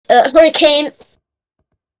Hurricane,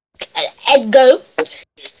 Edgo,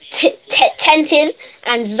 Tentin,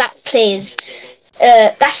 and Zach plays.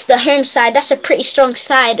 That's the home side. That's a pretty strong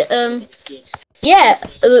side. Yeah.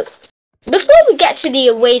 Before we get to the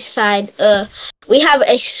away side, we have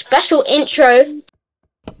a special intro.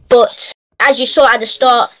 But as you saw at the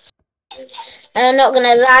start, I'm not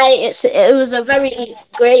gonna lie, it was a very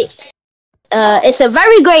great. It's a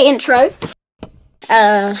very great intro.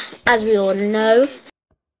 As we all know.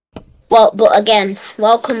 Well, but again,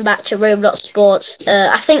 welcome back to ROBLOX Sports.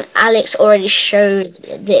 I think Alex already showed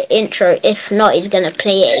the intro. If not, he's gonna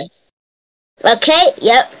play it. Okay,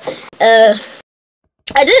 yep.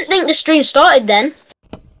 I didn't think the stream started then.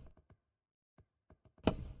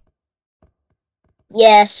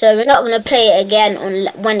 Yeah, so we're not gonna play it again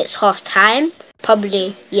when it's half time.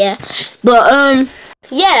 Probably, yeah. But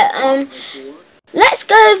yeah. Let's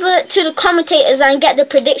go over to the commentators and get the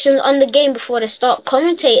predictions on the game before they start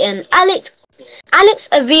commentating. Alex,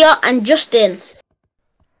 Avia, and Justin.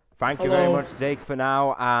 Thank you very much, Jake, for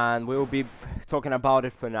now, and we will be talking about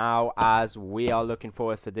it for now as we are looking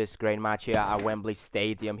forward for this great match here at Wembley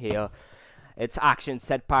Stadium here. It's action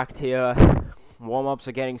set packed here. Warm-ups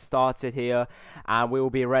are getting started here, and we will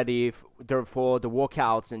be ready for the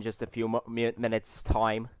walkouts in just a few minutes'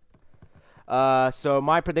 time. So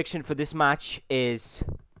my prediction for this match is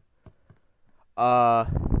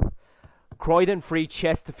Croydon 3,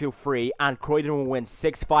 Chesterfield 3, and Croydon will win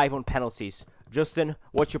 6-5 on penalties. Justin,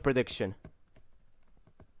 what's your prediction?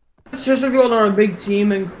 Chesterfield are a big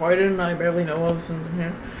team, and Croydon I barely know of from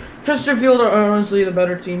here. Chesterfield are honestly the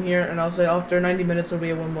better team here, and I'll say after 90 minutes will be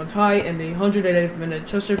a 1-1 tie. In the 108th minute,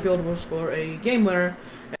 Chesterfield will score a game winner,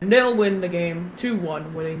 and they'll win the game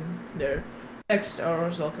 2-1, winning their next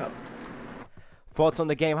RSL Cup. Thoughts on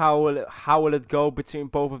the game? How will it go between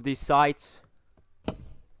both of these sides?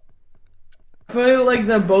 I feel like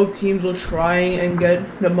that both teams will try and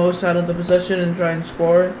get the most out of the possession and try and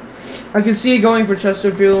score. I can see it going for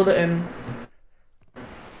Chesterfield and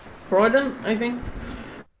Croydon, I think,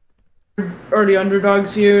 are the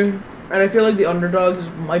underdogs here, and I feel like the underdogs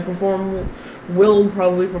will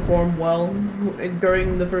probably perform well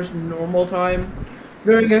during the first normal time.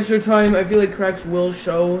 During extra time, I feel like cracks will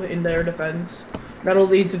show in their defense. That'll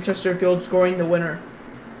lead to Chesterfield scoring the winner.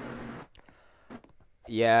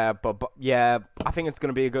 Yeah, but yeah, I think it's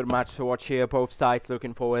gonna be a good match to watch here. Both sides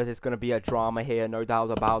looking forward. It's gonna be a drama here, no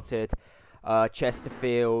doubt about it.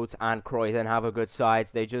 Chesterfield and Croydon have a good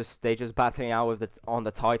sides. They just battling out with on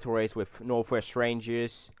the title race with Northwest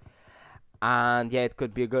Rangers, and yeah, it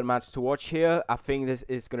could be a good match to watch here. I think this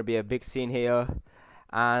is gonna be a big scene here,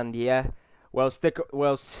 and yeah. Well, stick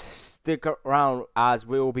around as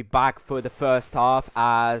we will be back for the first half,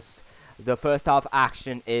 as the first half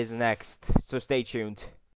action is next. So stay tuned.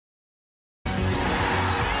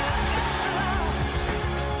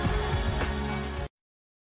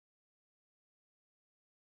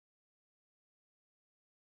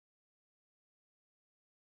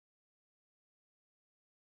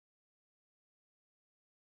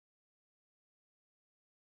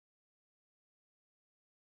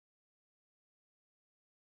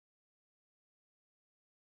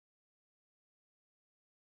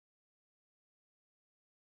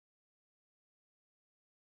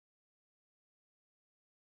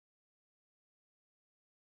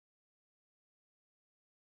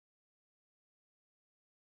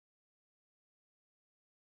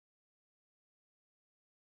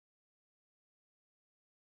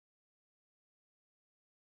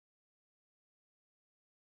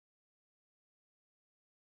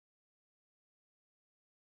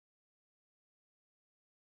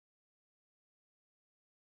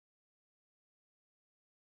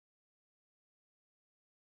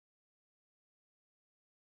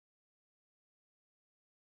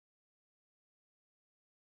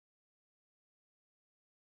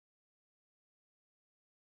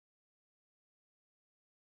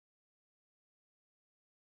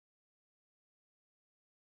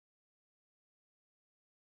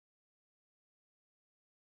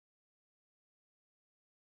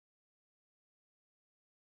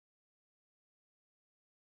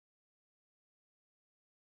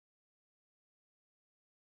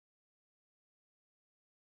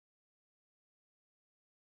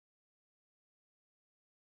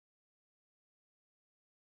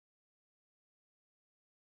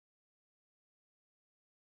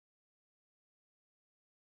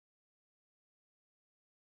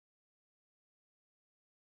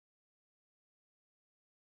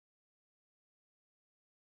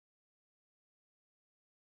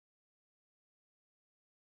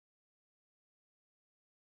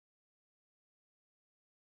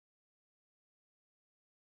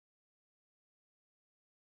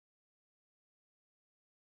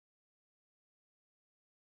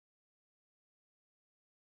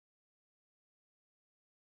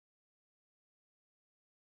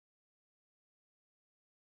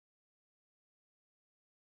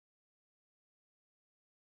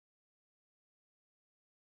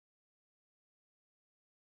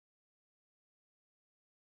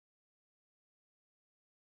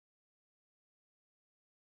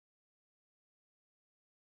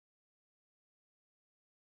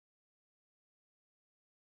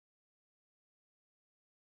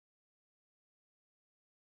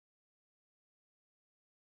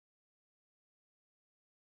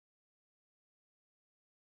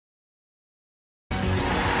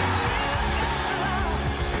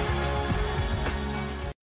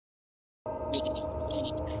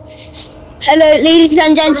 Hello, ladies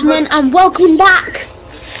and gentlemen, and welcome back.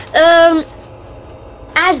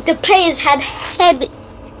 As the players had headed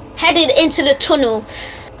into the tunnel,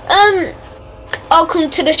 welcome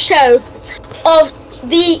to the show of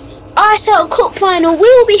the RSL Cup Final. We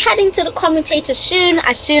will be heading to the commentator soon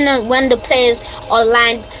as when the players are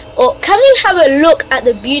lined. Or can we have a look at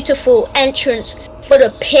the beautiful entrance for the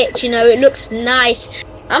pitch? You know, it looks nice.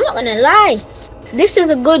 I'm not gonna lie, this is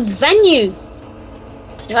a good venue.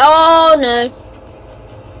 Oh no.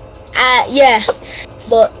 Yeah,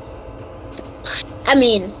 but I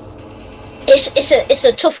mean, it's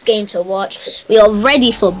a tough game to watch. We are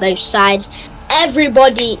ready for both sides.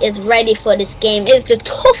 Everybody is ready for this game. It's the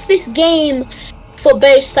toughest game for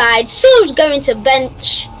both sides. So's going to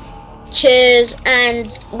bench. Cheers,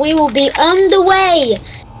 and we will be on the way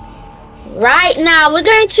right now. We're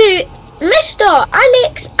going to Mr.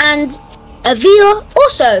 Alex and Avia,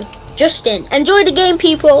 also Justin. Enjoy the game,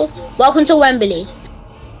 people. Welcome to Wembley.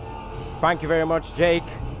 Thank you very much, Jake.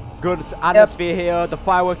 Good atmosphere here. The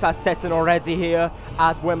fireworks are setting already here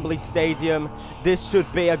at Wembley Stadium. This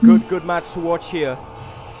should be a good match to watch here.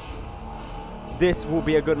 This will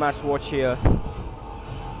be a good match to watch here.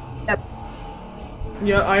 Yep.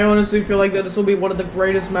 Yeah, I honestly feel like that this will be one of the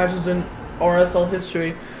greatest matches in RSL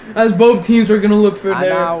history, as both teams are going to look for and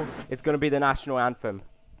now it's going to be the national anthem.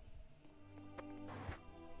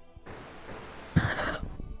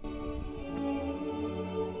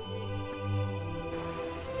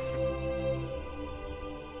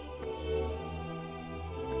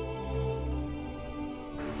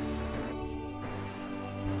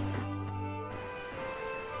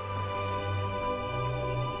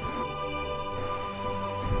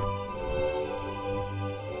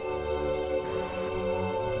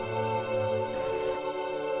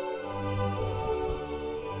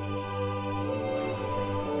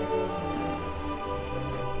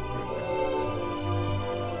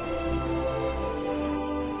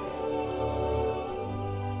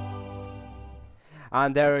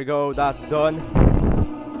 And there we go, that's done.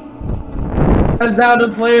 As now the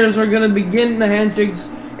players are going to begin the handshakes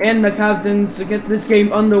and the captains to get this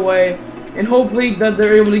game underway. And hopefully that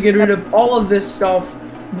they're able to get rid of all of this stuff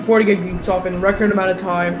before the game kicks off in a record amount of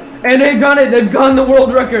time. And they've done it! They've gotten the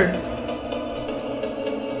world record!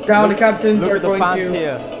 Now the captains are going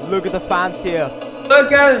to... Look at the fans here.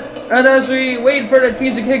 And as we wait for the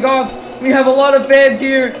teams to kick off, we have a lot of fans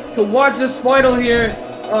here to watch this final here,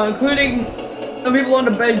 including some people on the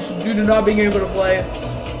bench due to not being able to play.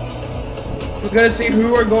 We're gonna see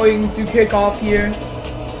who are going to kick off here,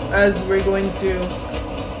 as we're going to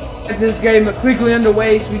get this game quickly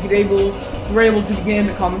underway so we're able to begin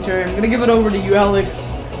the commentary. I'm gonna give it over to you, Alex.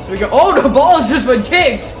 So we go. Oh, the ball has just been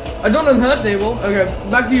kicked. I don't know how that's able. Okay,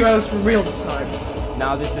 back to you, Alex, for real this time.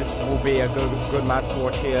 Now this will be a good match to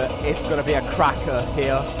watch here. It's gonna be a cracker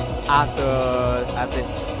here at this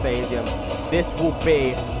stadium. This will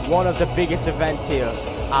be one of the biggest events here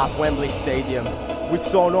at Wembley Stadium. We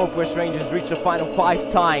saw Northwest Rangers reach the final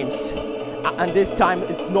 5 times, and this time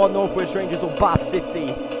it's not Northwest Rangers or Bath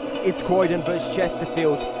City. It's Croydon versus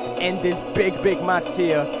Chesterfield in this big match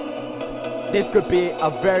here. This could be a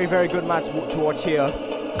very good match to watch here,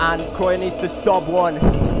 and Croydon needs to sub one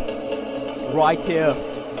right here.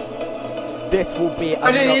 This will be.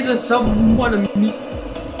 Croydon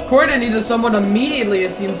needed someone immediately.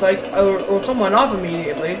 It seems like, or someone off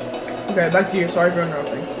immediately. Okay, back to you. Sorry for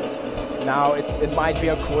interrupting. Now it might be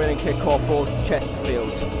a Croydon kickoff for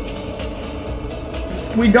Chesterfield.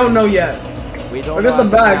 We don't know yet. We don't Look know at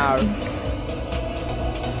the back.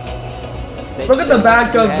 Look at the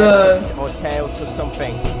back of the or tails or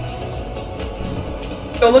something.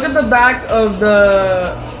 So look at the back of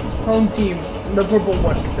the home team, the purple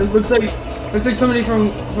one. It looks like somebody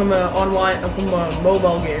from a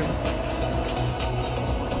mobile game.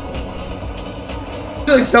 I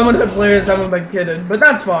feel like some of the players haven't been kidded, but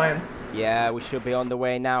that's fine. Yeah, we should be on the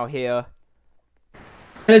way now here.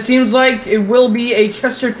 And it seems like it will be a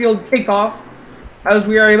Chesterfield kickoff, as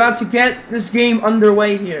we are about to get this game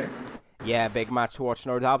underway here. Yeah, big match to watch,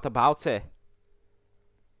 no doubt about it.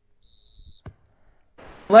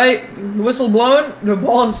 Right, the whistle blown, the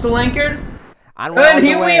ball is still anchored. And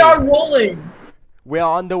here we are rolling. We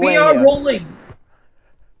are on the way. We are rolling.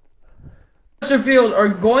 Chesterfield are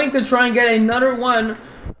going to try and get another one.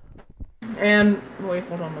 And wait,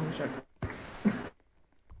 hold on, let me check.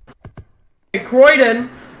 Okay, Croydon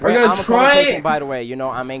are going to try. By the way, you know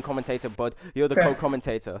I'm main commentator, but you're the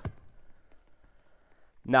co-commentator.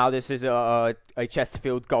 Now this is a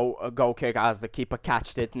Chesterfield goal kick as the keeper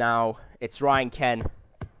catched it. Now it's Ryan Ken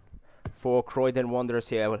for Croydon Wanderers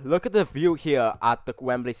here. Look at the view here at the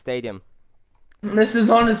Wembley Stadium. This is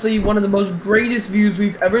honestly one of the most greatest views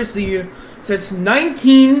we've ever seen since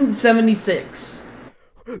 1976.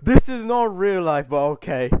 This is not real life, but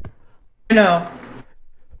okay. I know.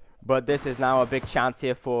 But this is now a big chance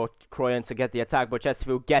here for Croydon to get the attack, but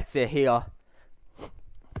Chesterfield gets it here.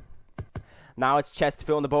 Now it's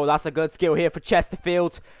Chesterfield on the ball. That's a good skill here for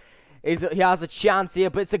Chesterfield. He has a chance here,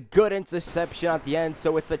 but it's a good interception at the end,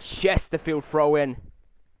 so it's a Chesterfield throw-in.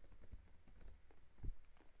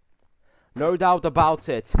 No doubt about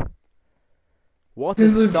it. What a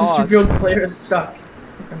start. Chesterfield player is stuck.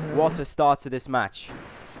 What a start to this match.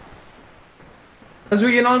 As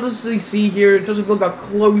we can honestly see here, Chesterfield got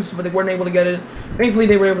close, but they weren't able to get it. Thankfully,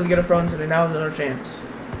 they were able to get a front, so they now have another chance.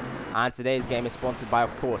 And today's game is sponsored by,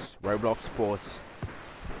 of course, ROBLOX Sports.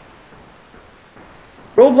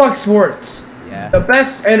 ROBLOX Sports. Yeah. The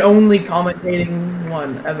best and only commentating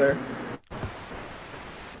one ever.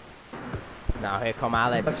 Now here come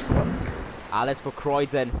Alice. That's fun. Alice for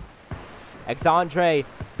Croydon. Exandre.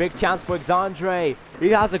 Big chance for Exandre. He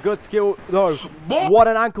has a good skill. No. What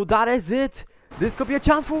an ankle. That is it. This could be a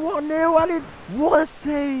chance for 1-0. And what a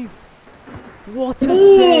save. What a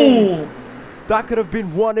save. That could have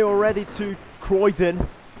been 1-0 already to Croydon.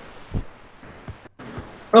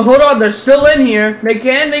 Oh, hold on. They're still in here. They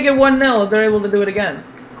can make it 1-0 if they're able to do it again.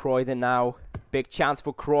 Croydon now. Big chance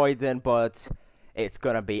for Croydon, but it's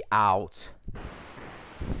going to be out.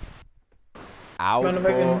 Out for a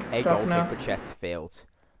goal kick for Chesterfield.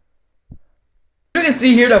 You can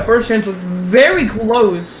see here that first chance was very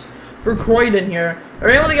close for Croydon here. They're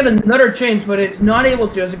able to get another chance, but it's not able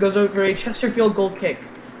to as it goes out for a Chesterfield goal kick.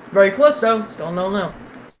 Very close though. Still 0-0.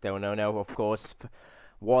 Still 0-0, of course.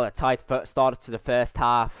 What a tight start to the first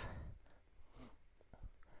half.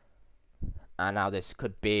 And now this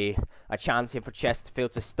could be a chance here for Chesterfield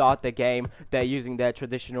to start the game. They're using their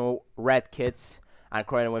traditional red kits. And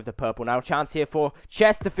Croydon with the purple. Now chance here for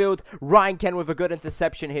Chesterfield. Ryan Ken with a good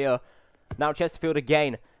interception here. Now Chesterfield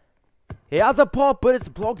again. He has a pop, but it's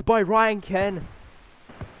blocked by Ryan Ken.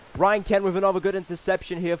 Ryan Ken with another good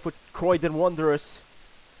interception here for Croydon Wanderers.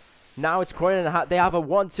 Now it's Croydon. They have a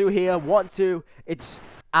 1-2 here. 1-2. It's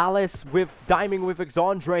Alice with diming with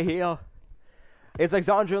Exandre here. It's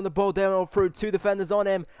Exandre on the ball down through. Two defenders on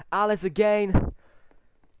him. Alice again.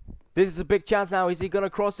 This is a big chance now. Is he going to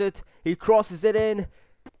cross it? He crosses it in.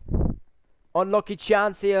 Unlucky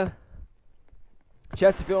chance here.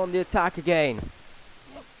 Chesterfield on the attack again.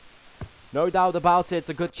 No doubt about it. It's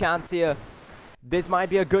a good chance here. This might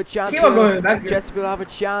be a good chance. Chesterfield have a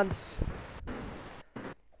chance.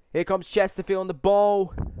 Here comes Chesterfield on the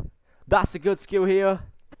ball. That's a good skill here.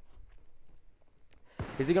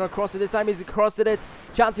 Is he going to cross it this time? Is he crossing it?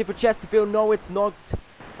 Chance here for Chesterfield. No, it's not.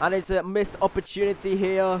 And it's a missed opportunity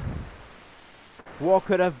here. What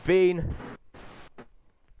could have been?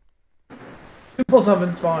 Two balls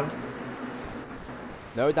haven't spawned.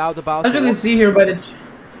 No doubt about it. As you can see here by the...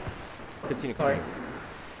 Continue. Sorry.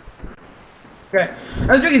 Okay.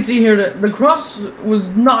 As you can see here, the cross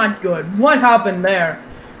was not good. What happened there?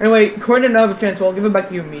 Anyway, Croydon now have a chance, so I'll give it back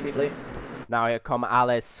to you immediately. Now here come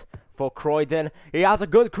Alice for Croydon. He has a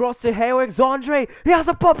good cross to Exandre. He has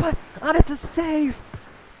a pop, and it's a save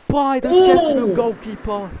by the Chesterfield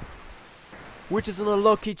goalkeeper, which is an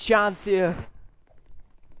unlucky chance here.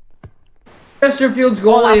 Chesterfield's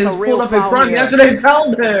goalie is pulled up in front. That's what they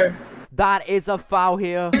fouled there. That is a foul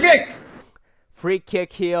here. Free kick. Free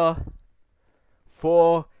kick here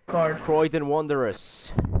for Card. Croydon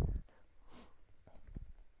Wanderers.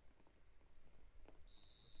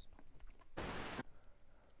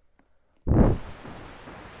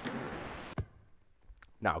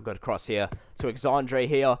 Now, good cross here to Exandre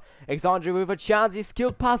here. Exandre with a chance. He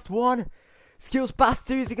skilled past one. Skills past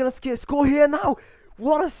two. Is he going to score here now?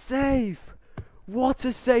 What a save. What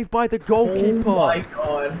a save by the goalkeeper. Oh my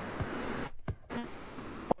god.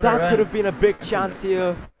 That could have been a big chance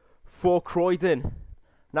here for Croydon.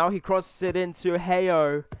 Now he crosses it into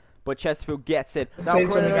Heyo, but Chesterfield gets it. Now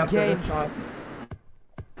Croydon again. I'm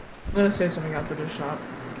going to say something after this shot.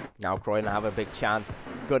 Now Croydon have a big chance.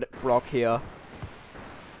 Good block here.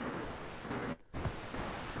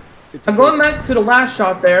 I'm going back to the last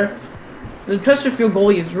shot there. The Chesterfield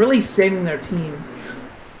goalie is really saving their team.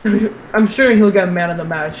 I'm sure he'll get man of the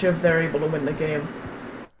match if they're able to win the game.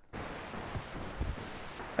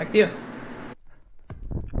 Back to you.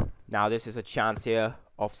 Now this is a chance here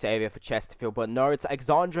of saviour for Chesterfield, but no, it's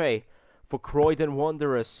Exandre for Croydon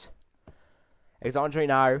Wanderers. Exandre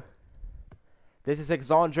now. This is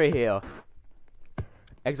Exandre here.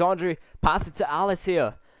 Exandre, pass it to Alice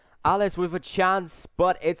here. Alice with a chance,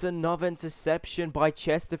 but it's another interception by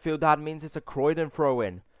Chesterfield. That means it's a Croydon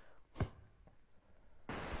throw-in.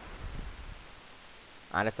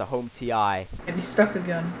 And it's a home TI. And he's stuck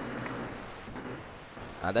again.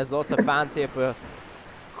 And there's lots of fans here for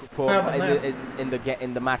in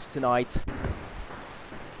the match tonight.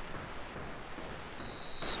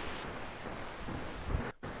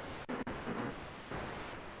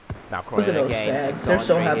 Now Croydon again. They're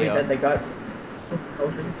so happy that they got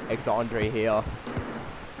Exandre here.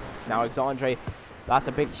 Now Exandre, that's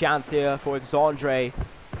a big chance here for Exandre.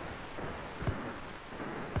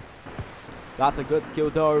 That's a good skill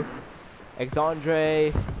though.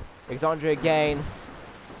 Exandre again.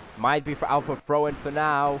 Might be out for throw-in for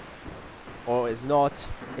now. Or it's not.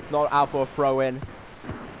 It's not out for a throw-in.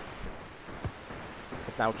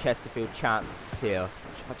 It's now Chesterfield chance here.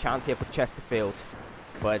 A chance here for Chesterfield.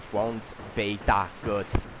 But it won't be that good.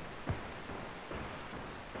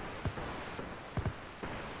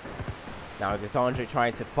 Now Exandre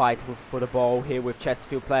trying to fight for the ball here with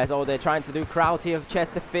Chesterfield players. Oh, they're trying to do crowd here of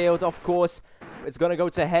Chesterfield, of course. It's going to go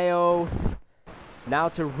to Hale. Now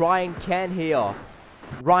to Ryan Ken here.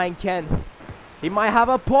 Ryan Ken. He might have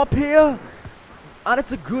a pop here. And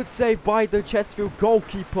it's a good save by the Chesterfield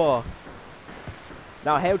goalkeeper.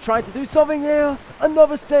 Now Hale trying to do something here.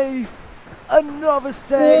 Another save. Another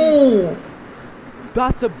save. Ooh.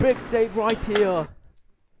 That's a big save right here.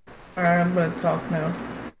 Alright, I'm going to talk now.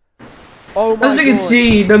 Oh my God. As you can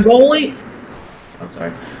see, the goalie... I'm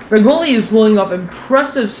sorry. The goalie is pulling off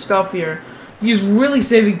impressive stuff here. He's really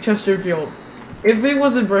saving Chesterfield. If it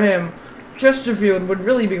wasn't for him, Chesterfield would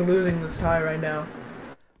really be losing this tie right now.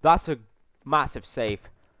 That's a massive save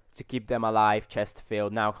to keep them alive,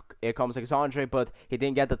 Chesterfield. Now, here comes Exandre, but he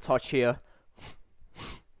didn't get the touch here.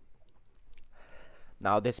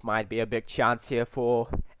 Now, this might be a big chance here for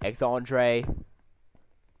Exandre.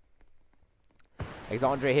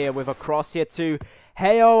 Exandre here with a cross here to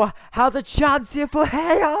Hale. Has a chance here for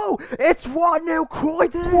Hale. It's 1-0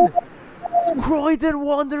 Croydon. Croydon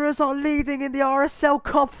Wanderers are leading in the RSL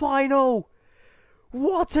Cup Final.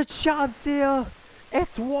 What a chance here.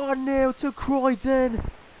 It's 1-0 to Croydon.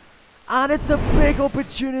 And it's a big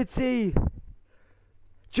opportunity.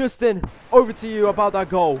 Justin, over to you about that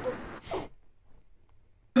goal.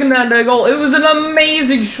 Looking at that goal, it was an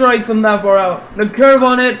amazing strike from that far out. The curve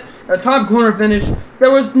on it, the top corner finish.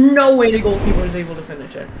 There was no way the goalkeeper was able to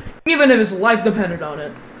finish it, even if his life depended on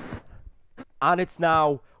it. And it's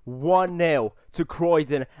now 1-0 to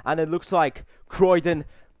Croydon, and it looks like Croydon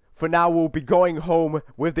for now will be going home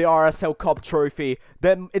with the RSL Cup trophy.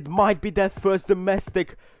 Then it might be their first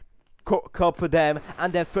domestic cup for them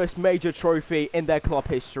and their first major trophy in their club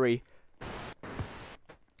history.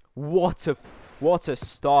 What a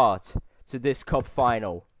start to this cup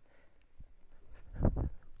final.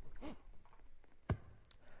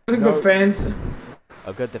 I think the fans.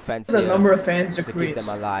 A good defense. The number of fans to keep decreased.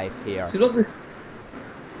 them alive here.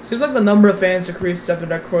 Seems like the number of fans decreased after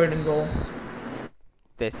that Croydon goal.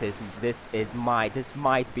 This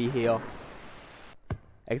might be here.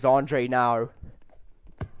 Exandre now.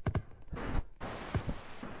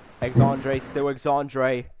 Exandre, still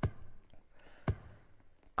Exandre.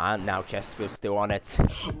 And now Chesterfield still on it.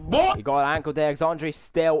 He got an ankle there. Exandre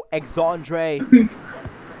still Exandre.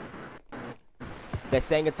 They're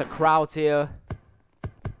saying it's a crowd here.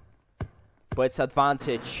 But it's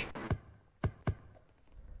advantage.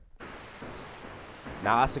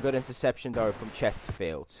 Now that's a good interception though from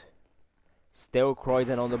Chesterfield. Still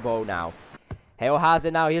Croydon on the ball now. Hale has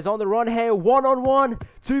it now. He's on the run. Hale 1-on-1.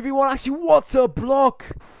 2v1. Actually, what a block.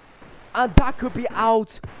 And that could be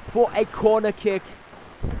out for a corner kick.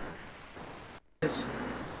 Yes.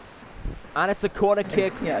 And it's a corner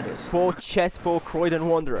kick it is. for Croydon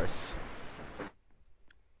Wanderers.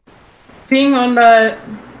 Seeing on the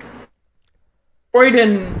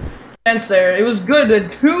Croydon chance there, it was good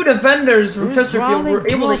that two defenders from Chesterfield were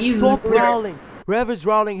able to easily clear. Whoever's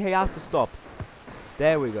rolling, he has to stop.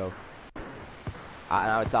 There we go.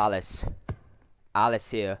 Now it's Alice. Alice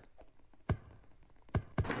here.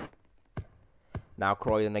 Now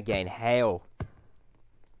Croydon again. Hale.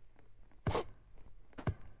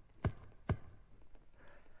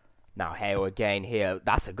 Now Hale again here.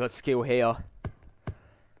 That's a good skill here.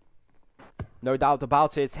 No doubt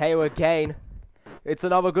about it. It's Hale again. It's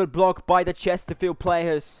another good block by the Chesterfield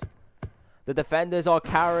players. The defenders are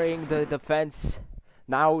carrying the defense.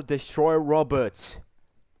 Now Destroyer Roberts.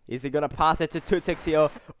 Is he going to pass it to Tutix here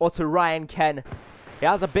or to Ryan Ken? He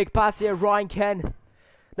has a big pass here, Ryan Ken.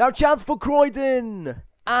 Now chance for Croydon.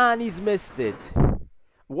 And he's missed it.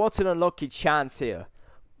 What an unlucky chance here.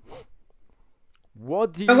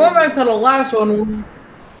 What do you... Going back to the last one...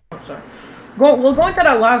 I'm sorry. Going to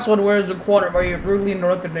that last one where it's a corner where you brutally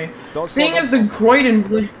interrupted me. Seeing as the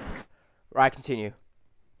Croydon... Right, continue.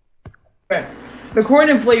 Okay. the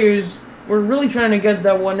Croydon players were really trying to get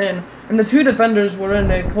that one in, and the two defenders were in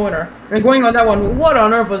the corner. And going on that one, what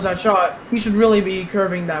on earth was that shot? He should really be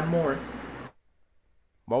curving that more.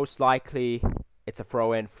 Most likely, it's a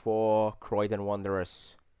throw-in for Croydon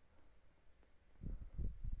Wanderers.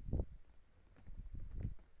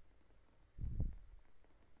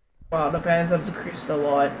 Wow, the fans have decreased a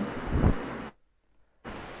lot.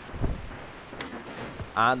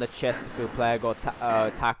 And the Chesterfield player got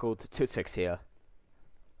tackled 2-6 here.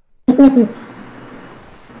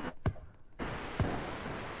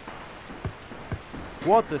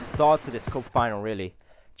 What a start to this cup final, really.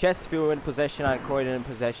 Chesterfield in possession and Croydon in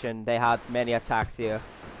possession. They had many attacks here.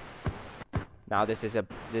 Now this is it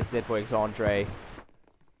for Exandre.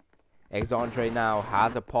 Exandre now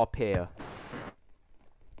has a pop here.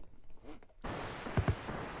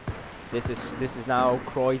 This is now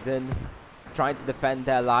Croydon trying to defend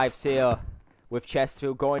their lives here, with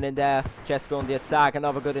Chesterfield going in there. Chesterfield on the attack.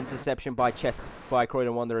 Another good interception by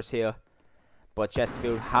Croydon Wanderers here. But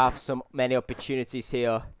Chesterfield have many opportunities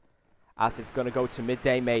here, as it's going to go to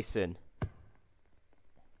midday Mason.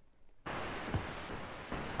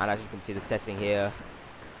 And as you can see, the setting here,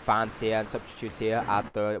 fans here and substitutes here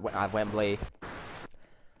at Wembley.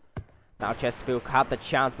 Now Chesterfield had the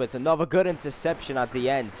chance, but it's another good interception at the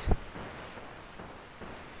end.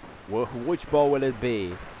 Which ball will it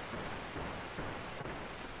be?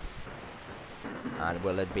 And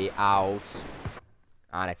will it be out?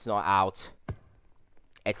 And it's not out.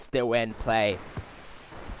 It's still in play.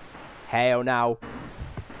 Hale now.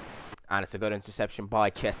 And it's a good interception by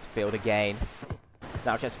Chesterfield again.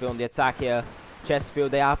 Now Chesterfield on the attack here.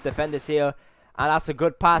 Chesterfield, they have defenders here. And that's a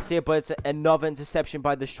good pass here, but it's another interception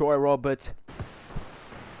by the Shore Robert.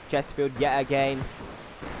 Chesterfield yet again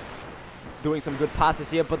doing some good passes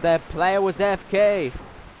here, but their player was FK.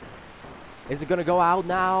 Is it going to go out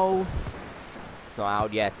now? It's not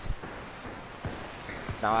out yet.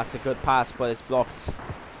 Now that's a good pass, but it's blocked.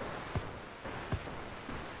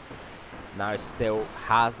 Now it still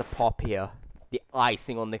has the pop here. The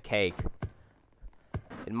icing on the cake.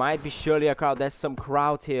 It might be surely a crowd. There's some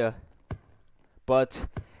crowd here. But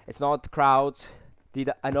it's not the crowd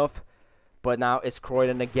enough. But now it's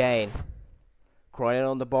Croydon again. Croydon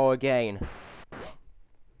on the ball again.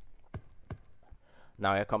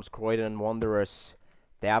 Now here comes Croydon Wanderers.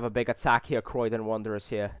 They have a big attack here, Croydon Wanderers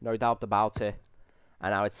here. No doubt about it.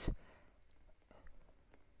 And now it's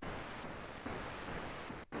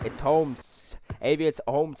home. Maybe it's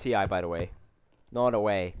home TI, by the way. Not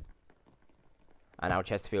away. And now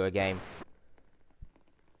Chesterfield again.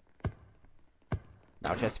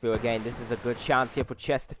 Now Chesterfield again. This is a good chance here for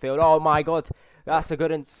Chesterfield. Oh my god. That's a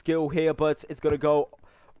good skill here, but it's going to go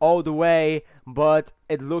all the way. But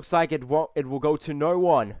it looks like it will go to no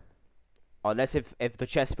one. Unless if the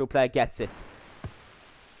Chesterfield player gets it.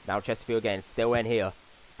 Now Chesterfield again. Still in here.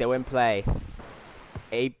 Still in play.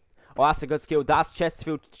 Oh, that's a good skill. That's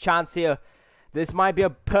Chesterfield's chance here. This might be a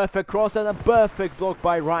perfect cross and a perfect block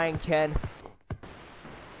by Ryan Ken.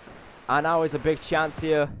 And now is a big chance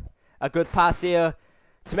here. A good pass here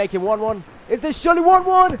to make it 1-1. Is this surely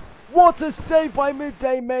 1-1? What a save by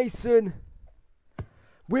Midday Mason.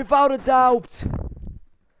 Without a doubt.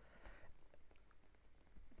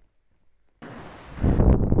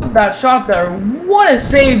 That shot there. What a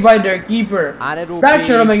save by their keeper. And that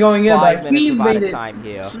should have been going in, but he made it. Time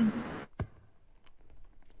here.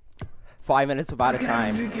 5 minutes without a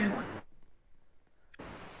time.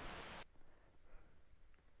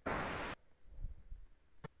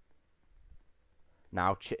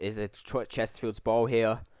 Now, is it Chesterfield's ball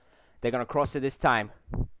here? They're going to cross it this time.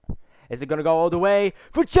 Is it going to go all the way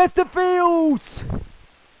for Chesterfield?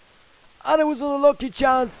 And it was an unlucky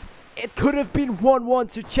chance. It could have been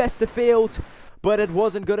 1-1 to Chesterfield, but it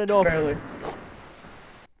wasn't good enough. Barely.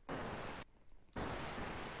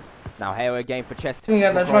 Now Hale again for Chesterfield.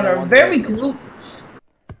 Yeah, that's right. Very close.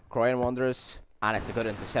 Croydon Wanderers, and it's a good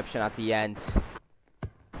interception at the end.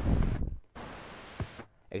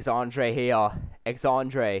 Exandre here.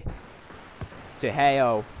 Exandre to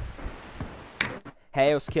Hale.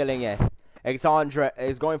 Hale's killing it. Exandre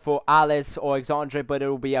is going for Alice or Exandre, but it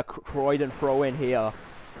will be a Croydon throw in here.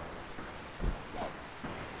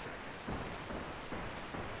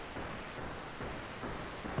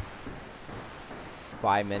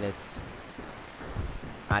 Five minutes,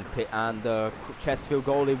 and the Chesterfield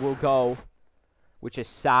goalie will go, which is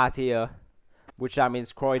sad here. Which that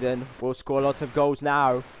means Croydon will score lots of goals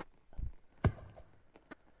now.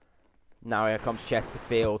 Now here comes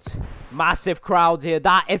Chesterfield. Massive crowd here.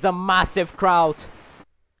 That is a massive crowd.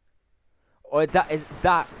 Or is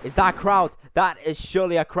that crowd? That is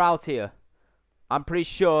surely a crowd here. I'm pretty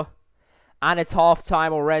sure. And it's half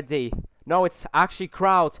time already. No, it's actually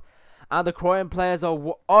crowd. And the Croydon players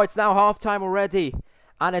are... Oh, it's now half time already.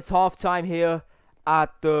 And it's half time here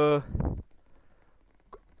at the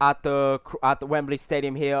Wembley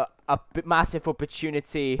Stadium here. A massive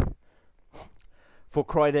opportunity for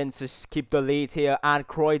Croydon to keep the lead here. And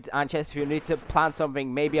Croydon and Chesterfield need to plan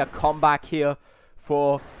something. Maybe a comeback here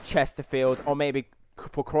for Chesterfield. Or maybe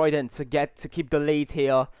for Croydon to keep the lead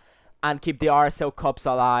here. And keep the RSL Cups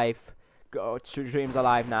alive. Dreams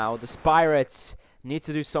alive now. The Spireites need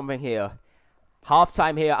to do something here. Half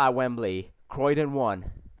time here at Wembley. Croydon 1.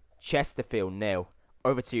 Chesterfield 0.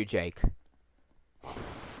 Over to you, Jake.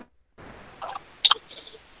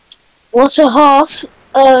 What's a half?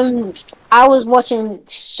 I was watching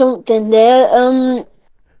something there.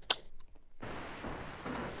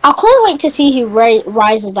 I can't wait to see who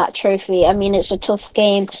rises that trophy. I mean, it's a tough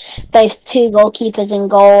game. Both two goalkeepers in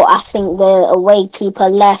goal. I think the away keeper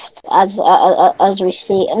left as we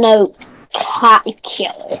see. No, I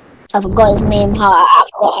forgot his name. I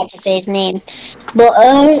forgot how to say his name. But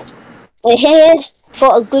we're here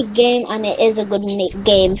for a good game, and it is a good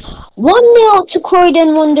game. 1-0 to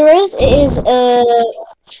Croydon Wanderers. It is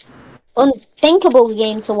unthinkable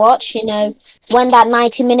game to watch. You know, when that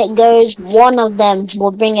 90-minute goes, one of them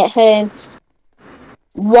will bring it home.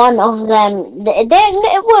 One of them,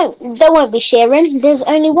 they won't be sharing. There's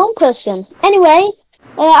only one person. Anyway,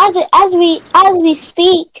 as we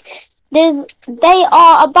speak, they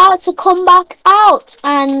are about to come back out,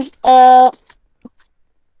 and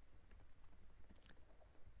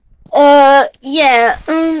yeah.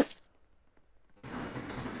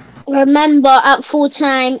 Remember, at full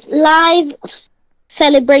time, live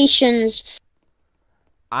celebrations.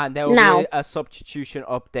 And there will be a substitution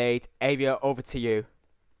update. Avia, over to you.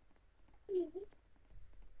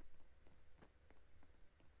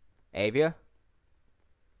 Avia?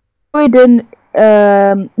 Croydon,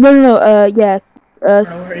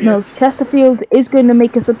 Chesterfield is going to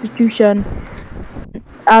make a substitution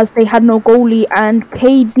as they had no goalie, and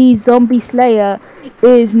KD Zombie Slayer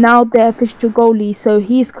is now their official goalie, so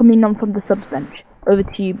he's coming on from the subs bench. Over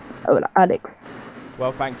to you, Alex.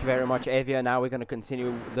 Well, thank you very much, Avia. Now we're going to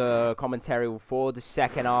continue the commentary for the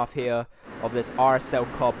second half here of this RSL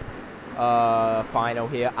Cup final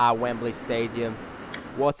here at Wembley Stadium.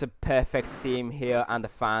 What a perfect team here, and the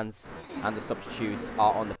fans and the substitutes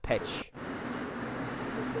are on the pitch.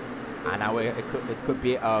 And now it could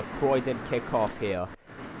be a Croydon kickoff here.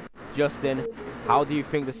 Justin, how do you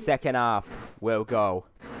think the second half will go?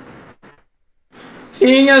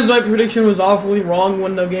 Seeing as my prediction was awfully wrong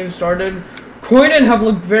when the game started, Croydon have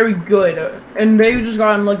looked very good, and they just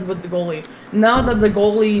got unlucky with the goalie. Now that the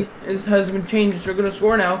goalie has been changed, they're going to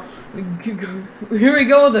score now. Here we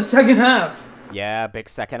go, the second half. Yeah, big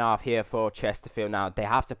second half here for Chesterfield now. They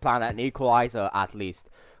have to plan an equalizer at least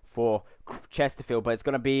for Chesterfield, but it's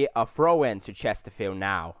going to be a throw-in to Chesterfield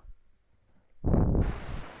now.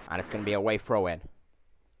 And it's going to be a away throw-in.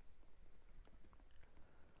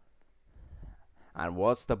 And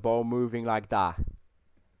what's the ball moving like that?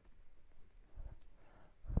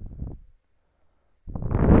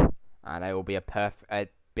 And it will be a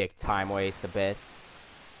big time waste a bit.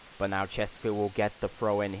 But now Chesterfield will get the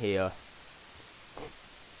throw-in here.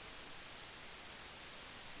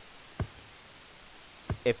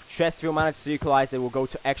 If Chesterfield manages to equalize, it will go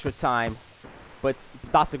to extra time. But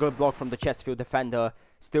that's a good block from the Chesterfield defender.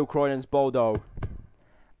 Still Croydon's ball though.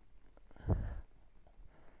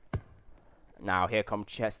 Now here comes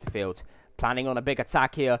Chesterfield. Planning on a big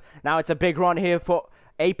attack here. Now it's a big run here for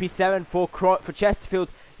AP7 for Chesterfield.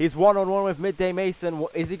 He's one-on-one with Midday Mason.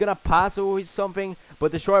 Is he going to pass or something?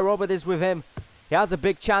 But Destroy Robert is with him. He has a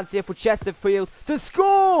big chance here for Chesterfield to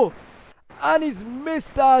score! And he's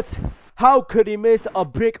missed that. How could he miss a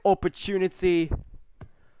big opportunity?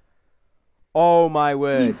 Oh my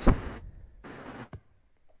word.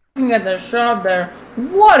 Looking at the shot there,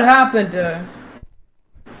 what happened to...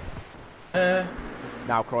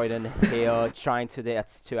 Now Croydon here trying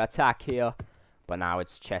to attack here. But now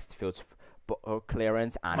it's Chesterfield's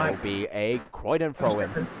clearance, and it will be a Croydon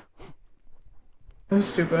throw-in. That's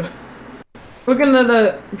stupid. Looking at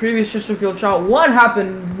the previous Chesterfield shot, what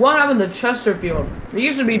happened? What happened to Chesterfield? They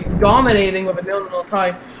used to be dominating with a 0-0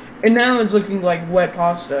 tie, and now it's looking like wet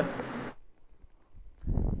pasta.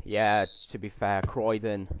 Yeah, to be fair,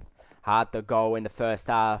 Croydon had the goal in the first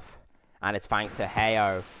half, and it's thanks to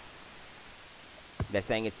Heyo. They're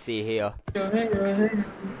saying it's C here.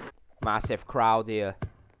 Massive crowd here.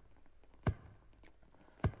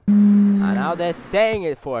 And now they're saying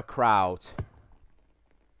it for a crowd.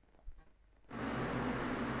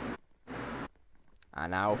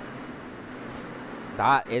 And now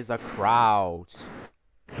That is a crowd.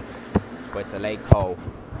 But it's a late goal.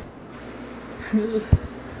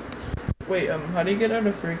 Wait, how do you get out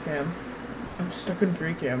of free cam? I'm stuck in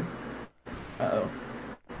free cam. Uh-oh.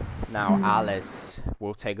 Now Alice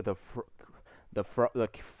will take the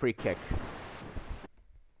free kick.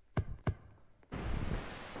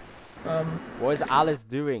 What is Alice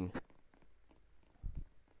doing?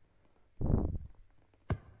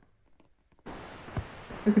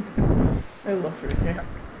 I love free cam.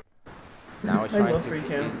 Now he's I trying love to free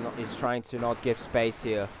cam. he's trying to not give space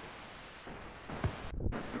here.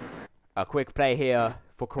 A quick play here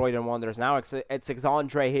for Croydon Wanderers. Now it's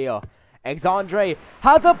Alexandre here. Alexandre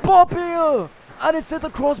has a pop here, and it's at the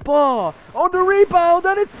crossbar on the rebound,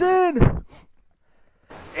 and it's in.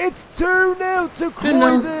 It's 2-0 to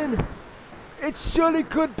Croydon. It surely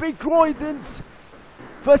could be Croydon's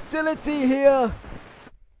facility here.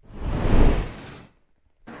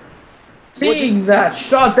 Seeing that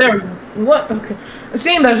shot there,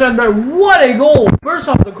 seeing that shot there, what a goal! Burst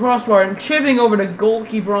off the crossbar and chipping over the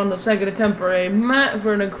goalkeeper on the second attempt for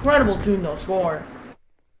an incredible 2-0 score.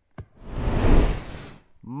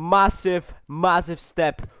 Massive, massive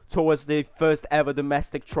step towards the first ever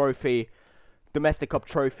domestic cup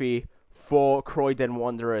trophy for Croydon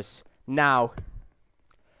Wanderers. Now,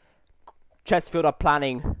 Chesterfield are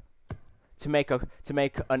planning to make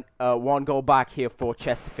one goal back here for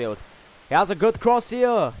Chesterfield. He has a good cross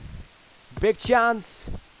here. Big chance.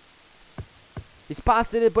 He's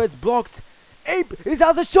passing it, but it's blocked. He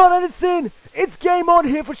has a shot and it's in. It's game on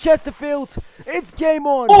here for Chesterfield. It's game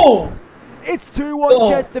on. Oh! It's 2-1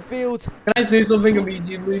 Chesterfield. Can I say something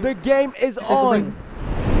immediately? The game is on.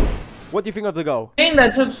 What do you think of the goal? Seeing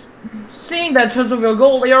that Chesterfield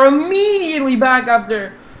goal, they are immediately back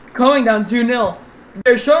after going down 2-0.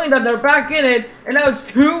 They're showing that they're back in it, and now it's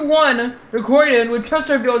 2-1 to Croydon, with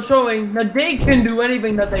Chesterfield showing that they can do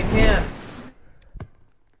anything that they can.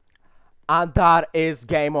 And that is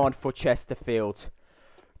game on for Chesterfield.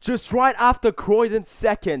 Just right after Croydon's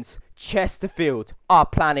seconds, Chesterfield are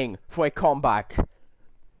planning for a comeback.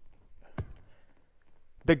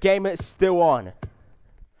 The game is still on.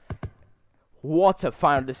 What a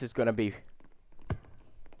final this is going to be.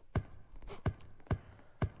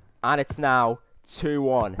 And it's now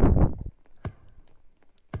 2-1.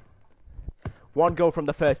 One goal from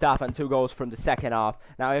the first half and 2 goals from the second half.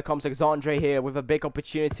 Now here comes Alexandre here with a big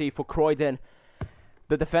opportunity for Croydon.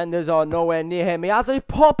 The defenders are nowhere near him. He has a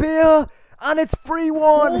pop here, and it's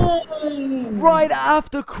 3-1. Right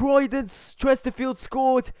after Croydon's Chesterfield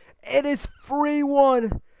scored, it is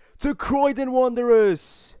 3-1 to Croydon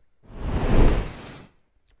Wanderers.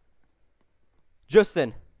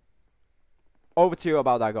 Justin, over to you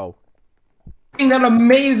about that goal. That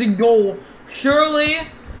amazing goal. Surely,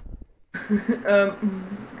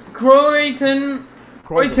 Croydon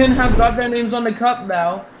have got their names on the cup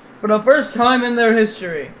now for the first time in their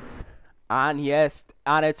history. And yes,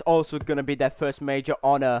 and it's also going to be their first major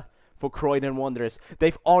honor for Croydon Wanderers.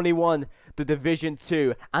 They've only won the Division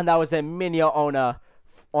 2, and that was their mini honor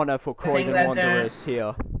for Croydon Wanderers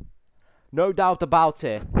here. No doubt about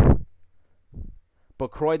it. But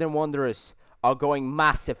Croydon Wanderers are going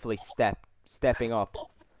massively stepping up.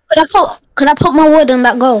 Could I put my word on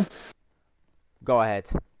that goal? Go ahead.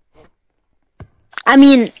 I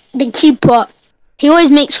mean, the keeper, he always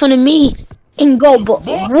makes fun of me in goal, but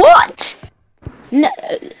what? No,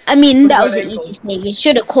 I mean, that was an easy save. You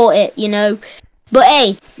should have caught it, you know. But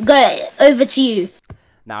hey, go over to you.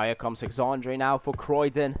 Now here comes Alexandre now for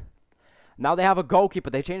Croydon. Now they have a goalkeeper.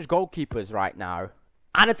 They changed goalkeepers right now.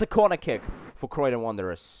 And it's a corner kick for Croydon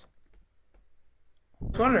Wanderers. I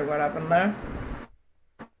was wondering what happened there.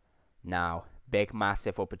 Now, big,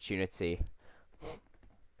 massive opportunity.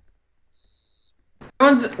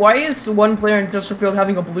 Why is one player in Chesterfield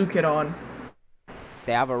having a blue kit on?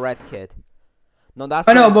 They have a red kit. No, that's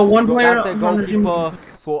I know, but one player. That's the goalkeeper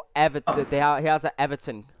for Everton. He has an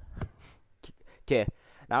Everton kit.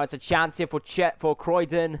 Now it's a chance here for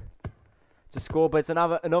Croydon to score, but it's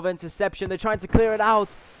another interception. They're trying to clear it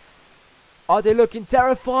out. Are they looking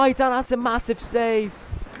terrified? And that's a massive save.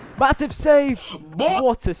 Massive save.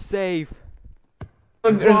 What a save.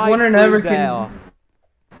 Look, there's one in Everton.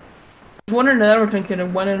 There's one in Everton kit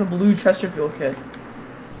and one in a blue Chesterfield kit.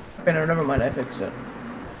 Okay, no, never mind. I fixed it.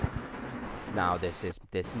 Now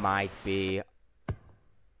this might be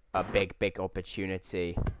a big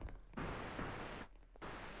opportunity.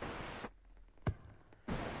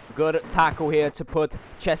 Good tackle here to put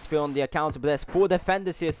Chesterfield on the account, but there's 4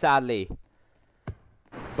 defenders here, sadly.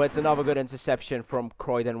 But it's another good interception from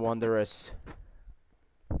Croydon Wanderers.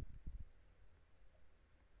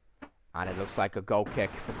 And it looks like a goal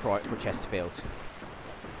kick for Chesterfield.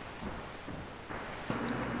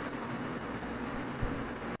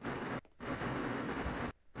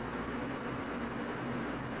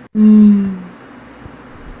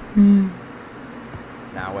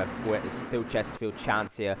 Now we're still Chesterfield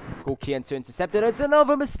chance here. Goalkeeper to intercept it. It's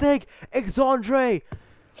another mistake. Alexandre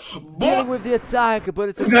dealing with the attack, but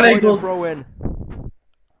it's a Croydon throw in.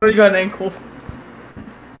 You got an ankle.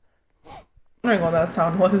 I don't know what that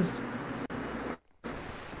sound was.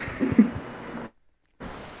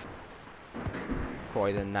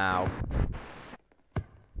 Croydon now.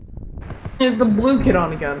 Is the blue kid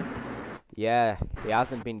on again? Yeah, he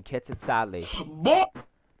hasn't been kitted sadly.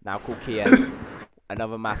 Now Kukia,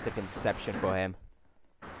 another massive interception for him.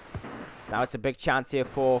 Now it's a big chance here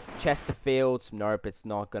for Chesterfield. Nope, it's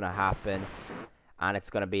not gonna happen, and it's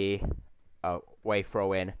gonna be a way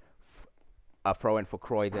throw in, a throw in for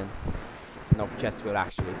Croydon, not for Chesterfield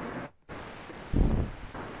actually.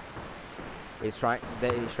 He's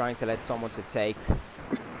trying to let someone to take.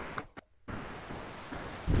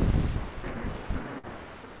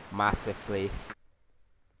 Massively.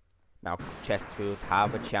 Now Chesterfield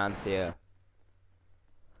have a chance here.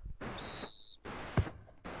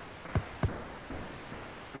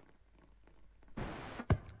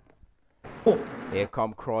 Oh. Here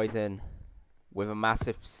come Croydon with a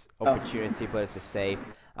massive opportunity, but it's a save.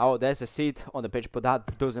 Oh, there's a seat on the pitch, but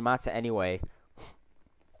that doesn't matter anyway.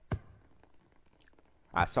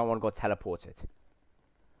 Someone got teleported.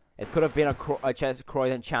 It could have been a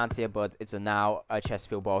Croydon chance here, but it's now a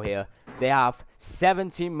Chesterfield ball here. They have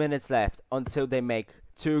 17 minutes left until they make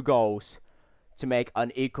 2 goals to make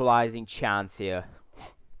an equalizing chance here.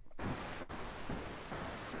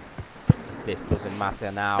 This doesn't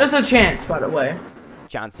matter now. There's a chance, by the way.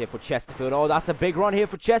 Chance here for Chesterfield. Oh, that's a big run here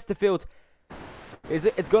for Chesterfield.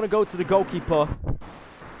 It's going to go to the goalkeeper.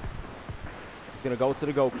 It's going to go to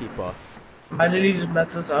the goalkeeper. Imagine he just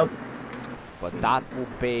messes up. But that will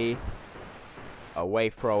be a way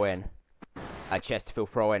throw in. A Chesterfield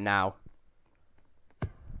throw in now.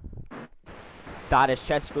 That is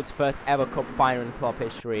Chesterfield's first ever cup final in club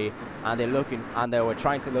history, and they were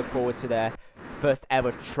trying to look forward to their first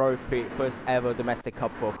ever trophy, first ever domestic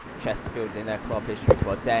cup for Chesterfield in their club history.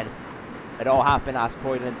 But then it all happened as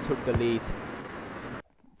Croydon took the lead.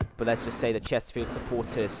 But let's just say the Chesterfield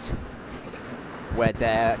supporters were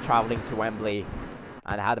there travelling to Wembley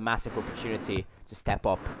and had a massive opportunity to step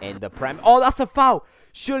up in the Prem. Oh, that's a foul!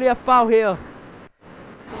 Surely a foul here.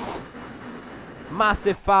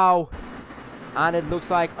 Massive foul. And it looks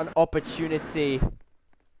like an opportunity.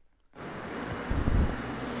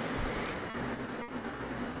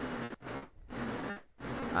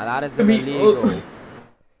 And that is illegal.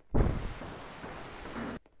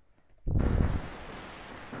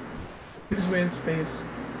 This man's face.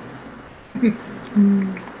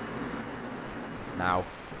 Now.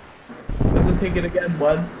 Doesn't take it again,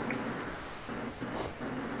 bud.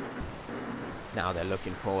 Now they're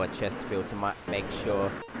looking for Chesterfield to make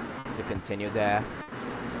sure to continue their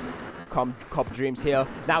cup dreams here.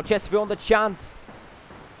 Now Chesterfield on the chance.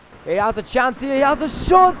 He has a chance here. He has a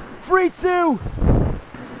shot. 3-2.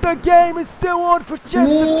 The game is still on for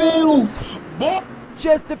Chesterfield. Ooh.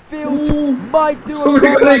 Chesterfield Ooh. might do a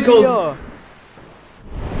comeback here.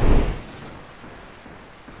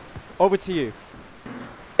 Over to you.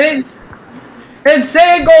 It's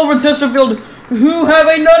saying over Chesterfield, who have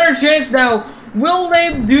another chance now. Will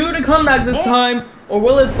they do the comeback this time, or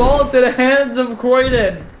will it fall into the hands of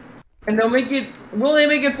Croydon? And they'll make it. Will they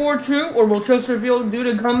make it 4-2, or will Chesterfield do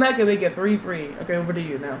the comeback and make it 3-3? Okay, over to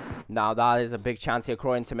you now. Now that is a big chance here,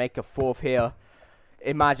 Croydon, to make a 4th here.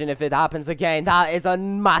 Imagine if it happens again. That is a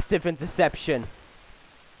massive interception.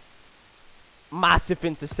 Massive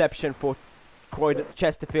interception for Croydon,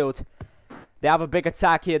 Chesterfield. They have a big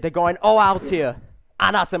attack here. They're going all out here.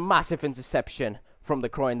 And that's a massive interception from the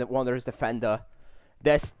Croydon Wanderers defender.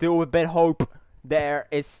 There's still a bit hope. There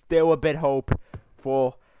is still a bit hope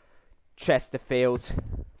for Chesterfield.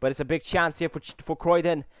 But it's a big chance here for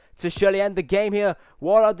Croydon to surely end the game here.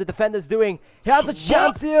 What are the defenders doing? He has a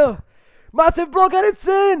chance here. Massive block and it's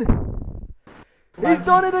in. He's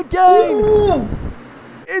done it again. Ooh.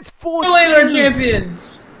 It's 4-2. Later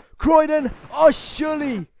champions. Croydon are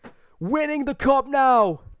surely winning the cup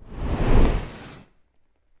now.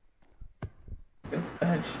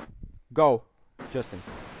 Go, Justin.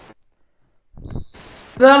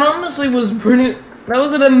 That honestly was pretty. That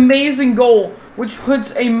was an amazing goal, which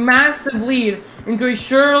puts a massive lead into a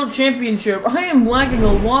sure championship. I am lagging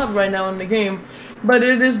a lot right now in the game, but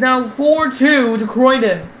it is now 4-2 to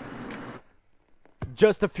Croydon.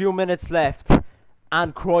 Just a few minutes left,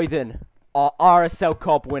 and Croydon are RSL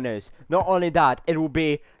Cup winners. Not only that, it will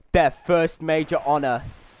be their first major honor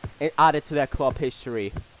added to their club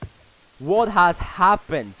history. What has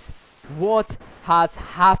happened? What has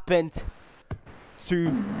happened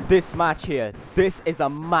to this match here? This is a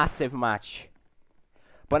massive match.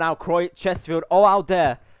 But now Chesterfield all out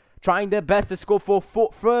there, trying their best to score for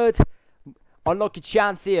third. Unlucky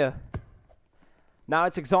chance here. Now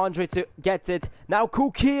it's Alexandre to get it. Now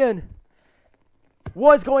Kukian.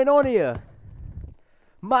 What is going on here?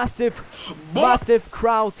 Massive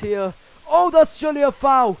crowd here. Oh, that's surely a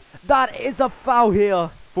foul. That is a foul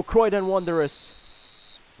here for Croydon Wanderers.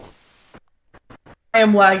 I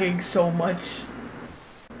am lagging so much.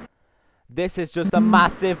 This is just a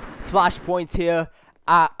massive flashpoint here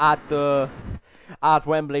at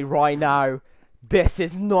Wembley right now. This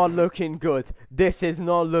is not looking good. This is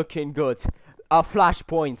not looking good. A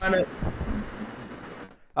flashpoint.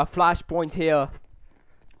 A flashpoint here.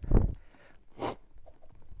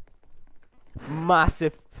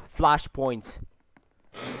 Massive flashpoint.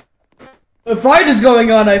 A fight is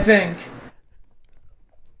going on, I think.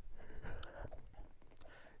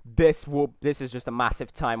 This is just a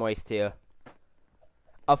massive time waste here.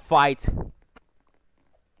 A fight.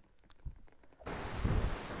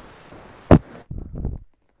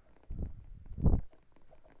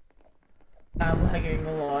 I'm lagging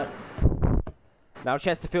a lot. Now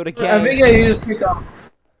Chesterfield again. I think I used kick off.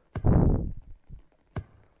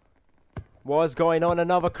 What's going on?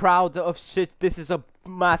 Another crowd of shit. This is a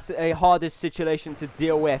hardest situation to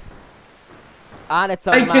deal with. And it's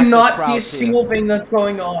a I cannot see a here. single thing that's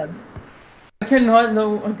going on. I do not know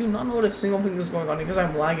what a single thing is going on because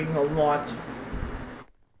I'm lagging a lot.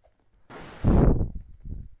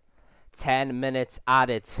 10 minutes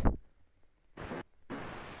added.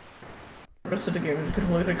 The rest of the game is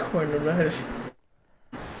gonna look like a corner red.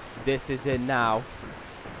 This is it now.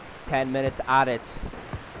 10 minutes added.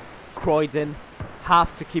 Croydon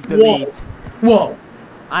have to keep the lead. Whoa!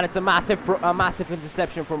 And it's a massive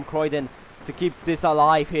interception from Croydon to keep this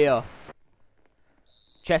alive here.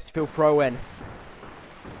 Chesterfield throw in.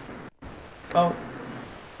 Oh.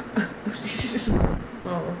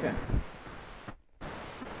 Oh, okay.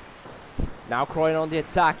 Now Croydon on the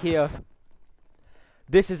attack here.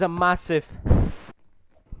 This is a massive.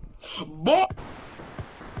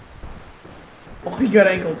 Oh, he got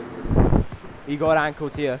ankled. He got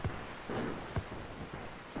ankled here.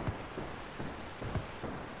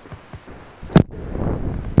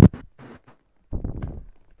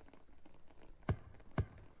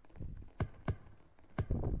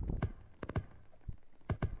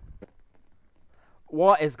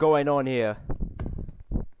 What is going on here?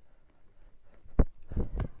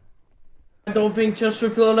 I don't think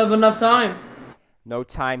Chesterfield have enough time. No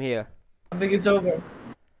time here. I think it's over.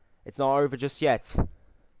 It's not over just yet.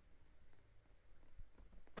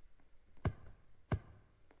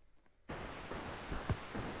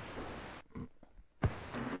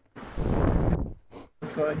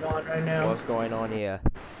 What's going on right now? What's going on here?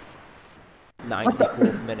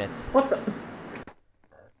 94th minute. What the?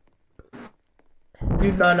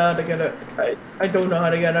 You don't know how to get it. I don't know how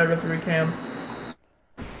to get out of 3-cam.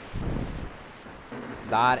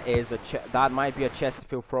 That is that might be a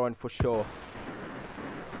Chesterfield throw-in for sure.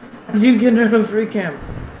 How do you get out of 3-cam?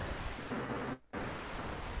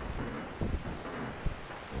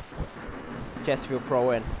 Chesterfield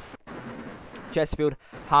throw-in. Chesterfield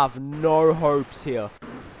have no hopes here.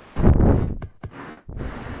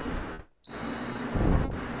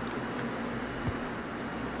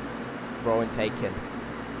 Throw-in taken.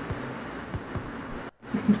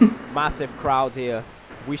 Massive crowd here.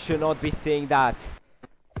 We should not be seeing that.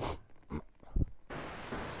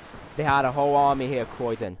 They had a whole army here,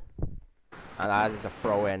 Croydon. And that is a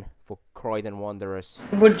throw-in for Croydon Wanderers.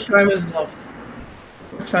 Which time is left?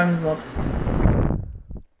 Which time is left?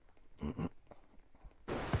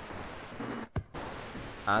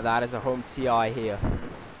 And that is a home TI here.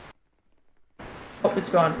 Oh, it's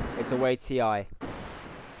gone. It's away TI.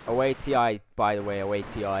 Away TI, by the way, away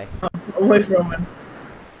TI. Away from it.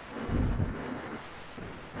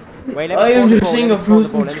 Wait, let me spawn the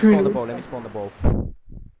ball, let me spawn the ball, let me screen. spawn the ball.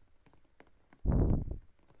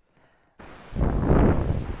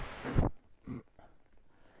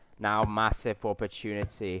 Now massive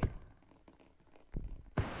opportunity.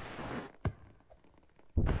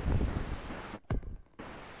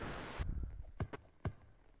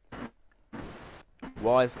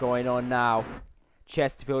 What is going on now?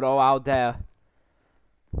 Chesterfield all out there.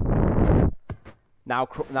 Now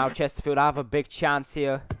Chesterfield have a big chance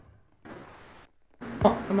here.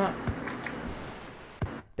 Oh, come on.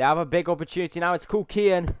 They have a big opportunity now. It's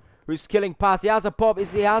Kukian. who's killing pass. He has a pop.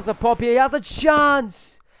 He has a pop here. He has a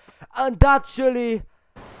chance. And actually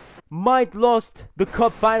might lost the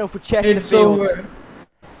cup final for Chesterfield. It's over.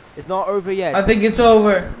 It's not over yet. I think it's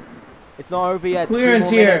over. It's not over yet. Clearance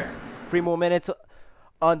here. 3 more minutes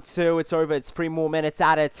until it's over. It's 3 more minutes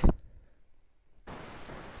at it.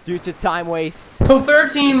 Due to time waste. So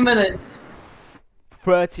 13 minutes.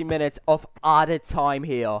 30 minutes of added time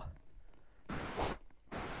here.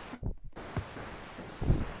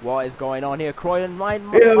 What is going on here? Croydon might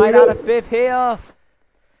add a 5th here.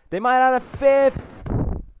 They might add a 5th.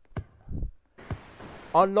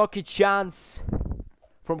 Unlucky chance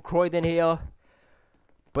from Croydon here.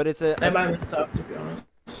 But it's a... to be honest.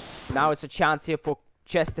 Now it's a chance here for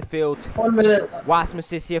Chesterfield. 1 minute.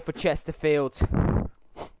 Wasmus is here for Chesterfield.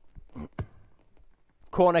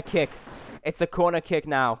 Corner kick. It's a corner kick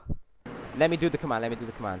now. Let me do the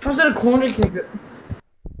command. How's it a corner kick?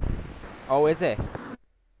 Oh, is it?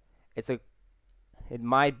 It's a... It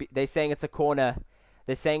might be... They're saying it's a corner.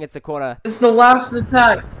 They're saying it's a corner. It's the last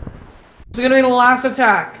attack. It's gonna be the last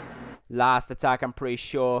attack. Last attack, I'm pretty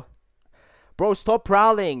sure. Bro, stop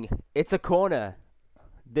prowling. It's a corner.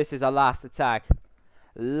 This is a last attack.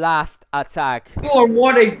 Last attack. You are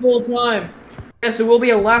wanting full time. Yes, it will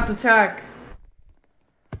be a last attack.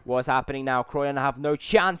 What's happening now? Croydon have no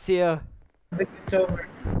chance here. I think it's over.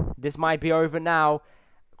 This might be over now.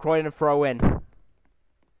 Croydon throw in.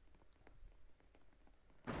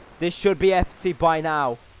 This should be FT by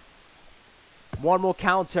now. One more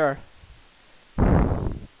counter.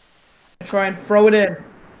 Try and throw it in.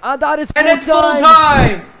 And that is full And it's time. full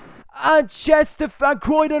time! And Chesterfield and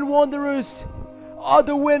Croydon Wanderers are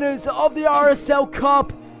the winners of the RSL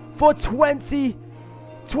Cup for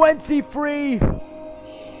 2023.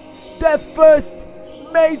 Their first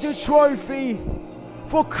major trophy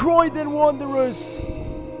for Croydon Wanderers.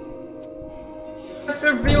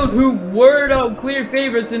 Chesterfield, who were the clear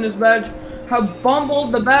favorites in this match, have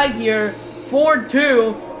fumbled the bag here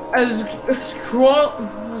 4-2 as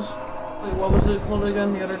what was it called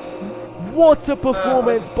again? The other team? What a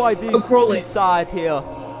performance by this side here.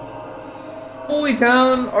 Holy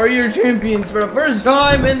Town are your champions for the first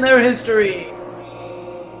time in their history.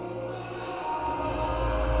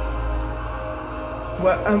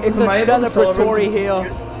 It's a celebratory here.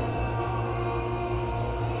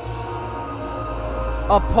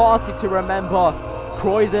 A party to remember.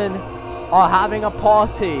 Croydon are having a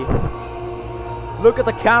party. Look at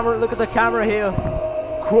the camera here.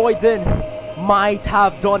 Croydon might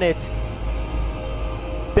have done it.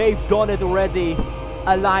 They've done it already.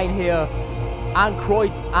 A line here. And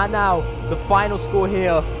Croydon, and now the final score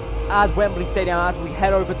here at Wembley Stadium as we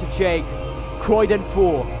head over to Jake. Croydon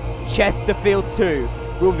 4, Chesterfield 2.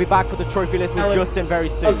 We'll be back for the trophy list with Justin very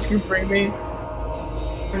soon. Oh, bring me.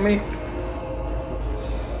 Bring me.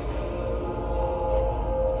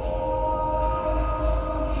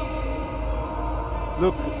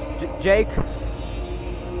 Look, Jake.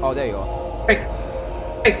 Oh, there you are.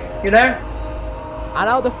 Jake, you there? And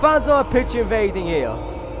now the fans are pitch invading here.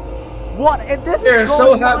 What? This They're is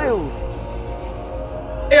so wild.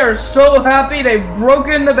 They are so happy they've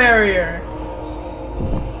broken the barrier.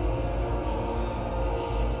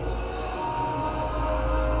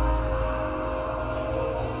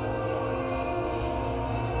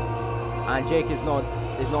 And Jake is not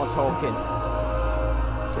talking.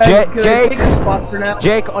 Hey, take a spot for now?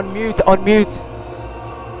 Jake, unmute.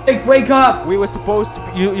 Jake, wake up! We were supposed to.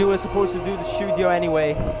 You were supposed to do the studio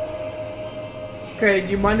anyway. Okay, do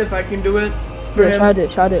you mind if I can do it for him?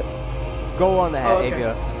 Shout it. Go on ahead, okay.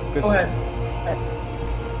 Avia. Go ahead.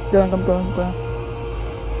 I'm going.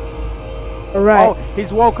 Alright. Oh,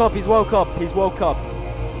 he's woke up. He's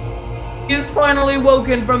finally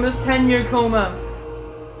woken from his 10-year coma.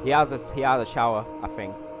 He has a shower, I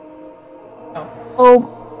think.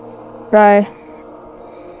 Oh. Right.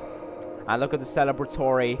 And look at the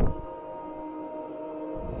celebratory.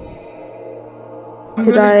 I'm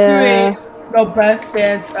gonna create the best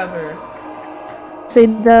dance ever. See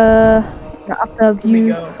the after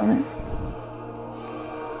view on it.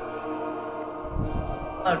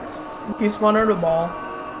 Lux, you spun the ball.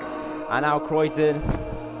 And now Croydon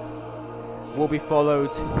will be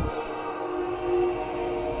followed.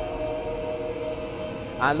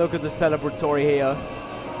 And look at the celebratory here.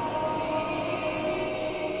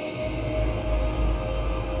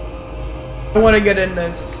 I want to get in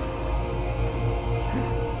this.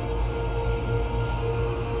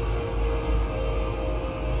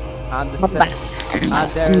 And there's the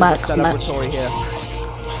celebratory here.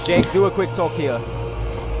 Jake, do a quick talk here.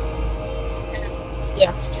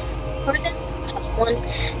 Yes. Croydon has won the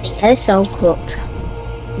RSL Cup.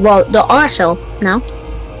 Well, the RSL now.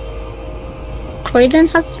 Croydon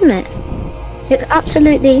has done it. It's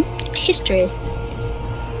absolutely history.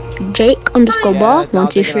 Jake underscore bar, now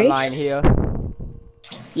 1, 2, they're gonna 3. line here,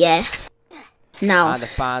 Yeah. Now, and the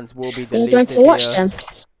fans will be we're deleted going to watch here. them.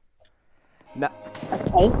 No.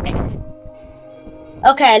 Okay.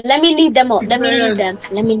 Okay, let me lead them up. Let me lead them.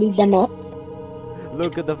 Let me lead them up.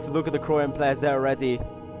 Look at the Croydon players. They're ready.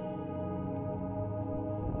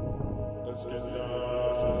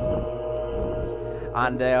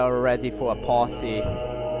 And they are ready for a party.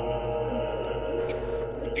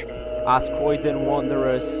 As Croydon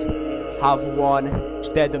Wanderers have won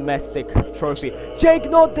their domestic trophy. Jake,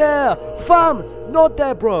 not there! Fam! Not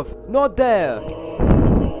there, bruv! Not there!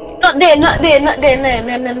 Not there, not there, not there.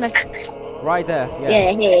 No. Right there,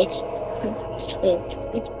 yeah. Yeah.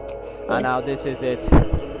 And now this is it.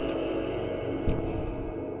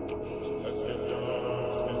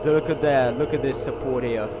 Look at there, look at this support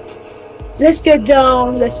here. Let's get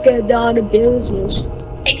down to business.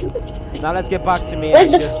 Now let's get back to me Where's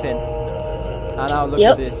and the- Justin. And now look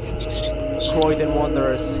Yep. at this. Croydon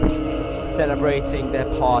Wanderers celebrating their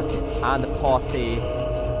part, and the party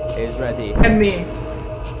is ready. And me.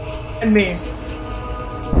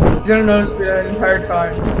 You didn't notice me the entire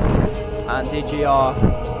time. And DGR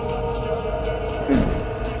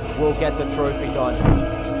will get the trophy done.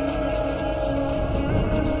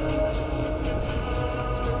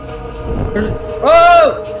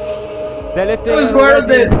 Oh! They're lifting I was it part of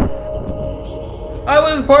already. this! I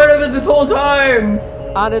was part of it this whole time!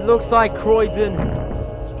 And it looks like Croydon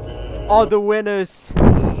are the winners.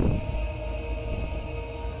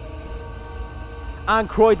 And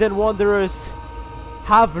Croydon Wanderers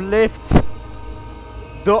have lifted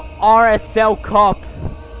the RSL Cup.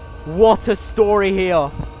 What a story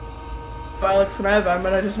here. Alex and Evan,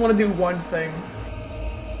 but I just want to do one thing.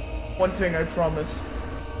 One thing, I promise.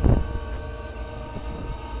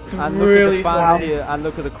 It's And look really at the fans fun. here, and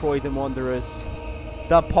look at the Croydon Wanderers.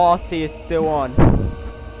 The party is still on.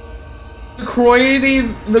 The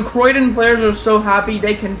Croydon players are so happy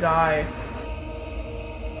they can die.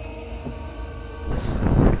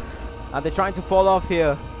 And they're trying to fall off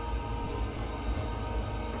here.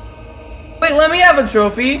 Wait, let me have a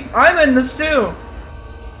trophy. I'm in this too.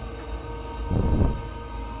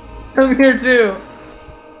 I'm here too.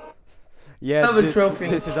 Yeah, Have a trophy.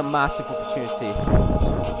 this is a massive opportunity.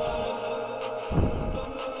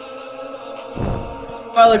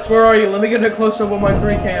 Alex, where are you? Let me get a close up of my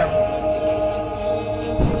free cam.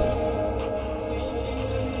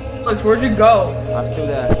 Alex, where'd you go? I'm still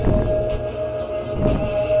there.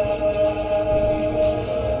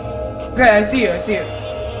 Okay, I see you.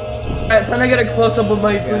 Alright, trying to get a close up of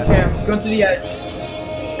my free cam. Go to the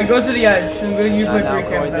edge. I go to the edge. I'm gonna use And my now free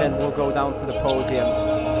cam Croydon now. will go down to the podium.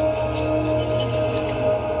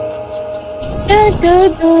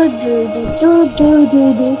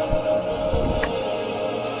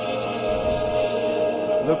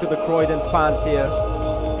 Look at the Croydon fans here,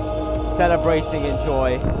 celebrating in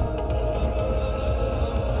joy.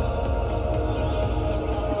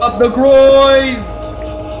 Up the Croys!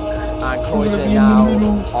 And Croydon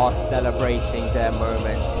now are celebrating their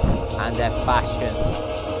moment and their fashion.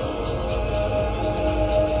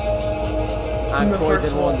 And The Croydon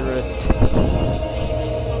first one. Wanderers.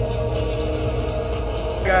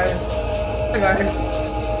 Guys.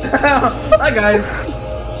 Hi guys.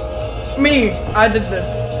 Me, I did this.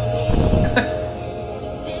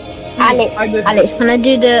 Alex, can I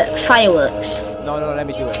do the fireworks? No, let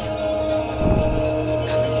me do it.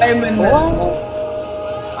 I'm in this.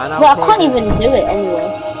 And now Well, I can't Croydon- even do it anyway.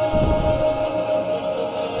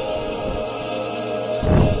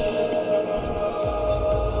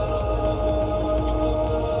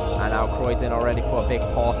 And now Croydon are ready for a big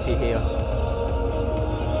party here.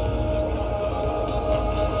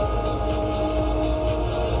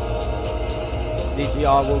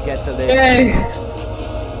 DGR will get the lead. Yay!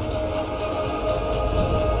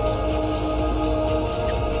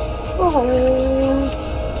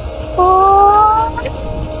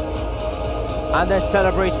 And they're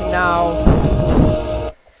celebrating now.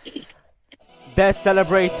 They're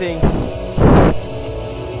celebrating.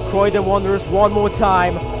 Croydon Wanderers one more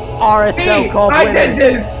time. RSL Cup I winners.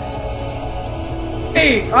 did this!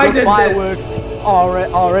 Hey, I The did fireworks are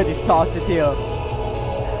already started here.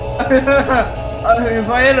 this! If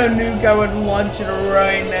I had a nuke, I would launch it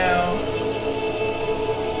right now.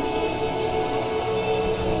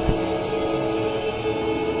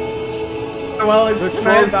 Well, The it's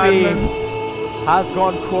my trophy bad. has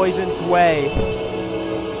gone Croydon's way.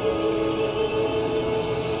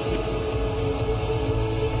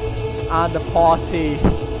 And the party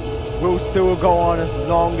will still go on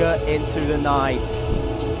longer into the night.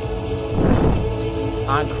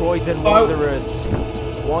 and Croydon Wanderers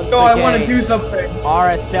once I want to again do something.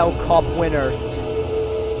 RSL Cup winners.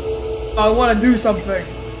 I want to do something.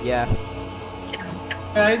 Yeah.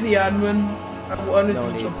 Okay, the admin. I want to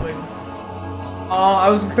do something. I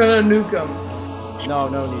was gonna nuke him. No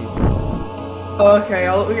need. Okay,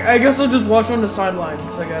 I guess I'll just watch on the sidelines,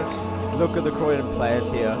 I guess. Look at the Croydon players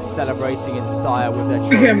here, celebrating in style with their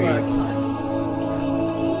Okay, trophies.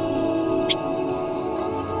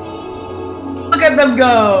 Look at them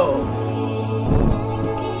go!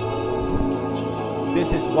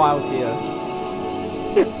 This is wild here.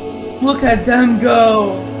 Look at them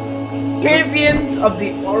go! Champions of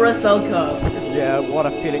the RSL Cup. Yeah, what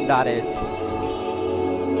a feeling that is.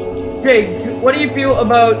 Jake, what do you feel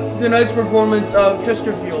about tonight's performance of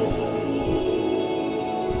Chesterfield?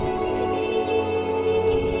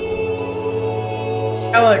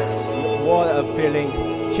 Alex. What a feeling.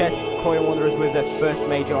 Croydon Wanderers with their first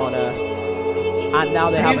major honour. And now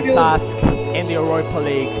they have a task in the Europa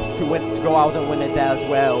League to go out and win it there as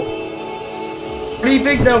well. What do you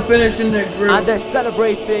think they'll finish in their group? And they're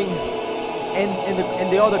celebrating in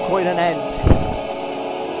the other Croydon end.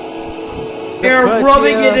 They're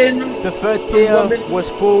rubbing it in. The third tier was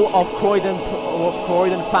full of Croydon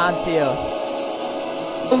fans here.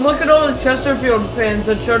 Look at all the Chesterfield fans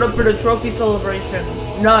that showed up for the trophy celebration.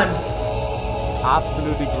 None.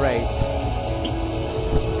 Absolutely great.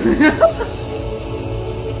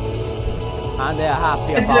 And they're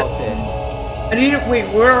happy about it. I need to wait.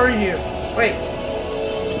 Where are you? Wait.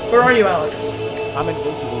 Where are you, Alex? I'm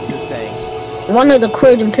invincible. Just saying. One of the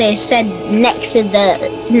Croydon players said next to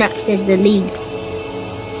the league.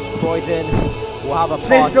 Croydon will have a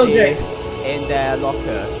party in their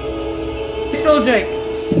locker. Still Jake.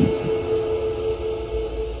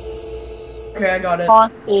 Okay, I got it.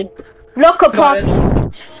 Party. Locker party.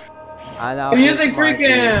 And now music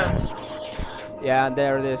freaking. Yeah, and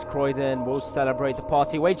there it is. Croydon will celebrate the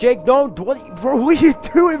party. Wait, Jake, don't. What are you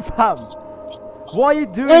doing, fam? What are you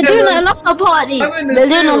doing? They're doing a locker party. They're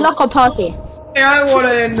doing a locker party. Yeah, I want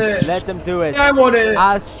to end it. Let them do it. Yeah, I want it.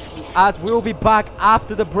 As we'll be back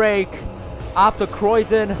after the break, after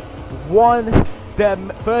Croydon won their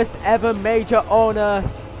first ever major honour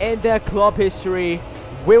in their club history.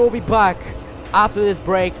 We will be back after this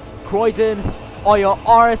break. Croydon are your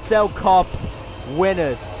RSL Cup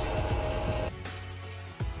winners.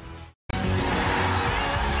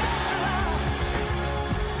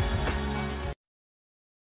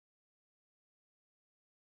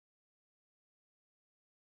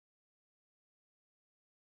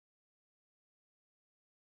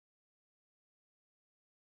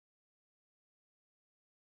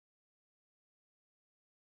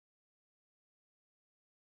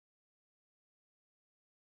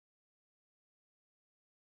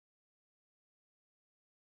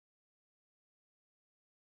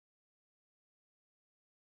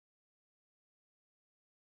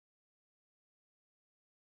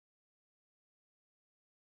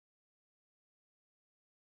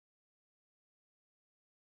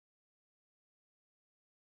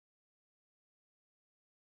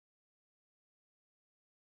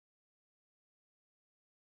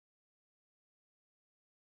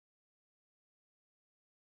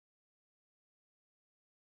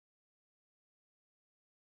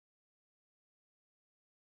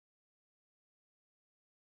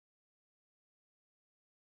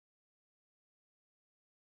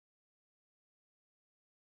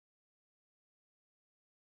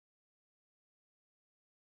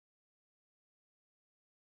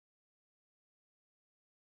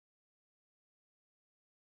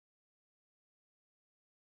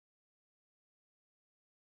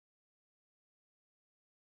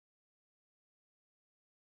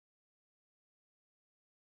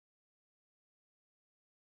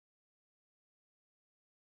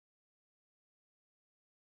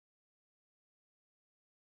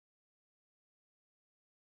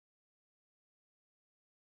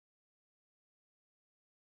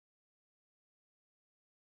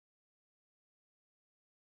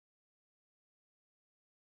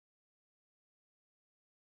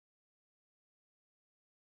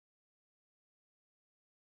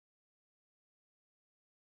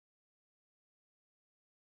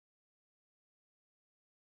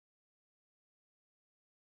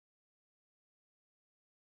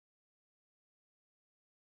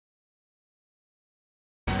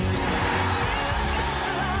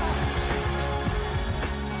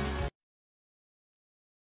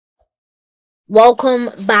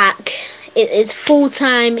 Welcome back. It is full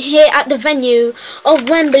time here at the venue of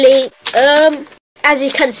Wembley. As you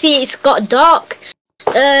can see, it's got dark.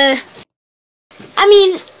 I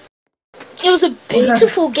mean, It was a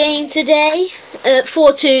beautiful game today.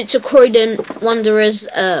 4-2 to Croydon Wanderers,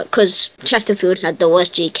 because Chesterfield had the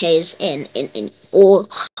worst GKs in all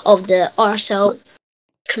of the RSL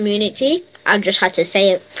community. I just had to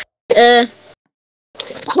say it.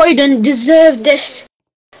 Croydon deserved this.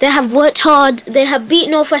 They have worked hard. They have beat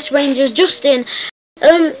Northwest Rangers. Justin,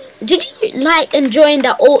 did you like enjoying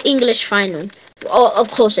that all English final? Oh, of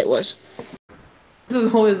course it was. This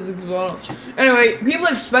is always anyway. People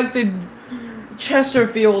expected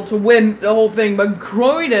Chesterfield to win the whole thing, but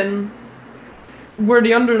Croydon were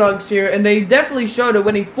the underdogs here, and they definitely showed it,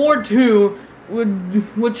 winning 4-2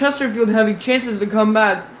 with Chesterfield having chances to come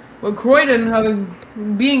back, but Croydon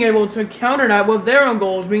being able to counter that with their own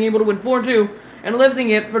goals, being able to win 4-2 and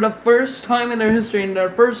lifting it for the first time in their history in their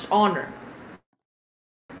first honor.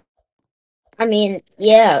 I mean,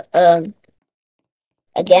 yeah.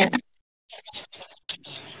 Again.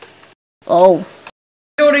 Oh.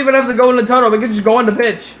 We don't even have to go in the tunnel. We can just go on the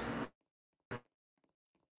pitch.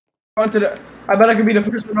 I bet I could be the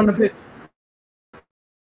first one on the pitch.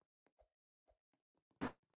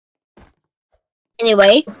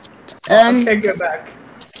 Anyway, I can't get back.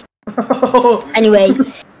 Anyway,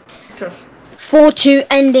 4-2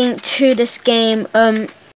 ending to this game.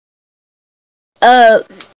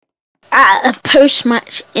 At a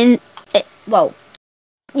post-match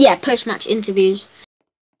post-match interviews,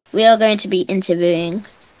 we are going to be interviewing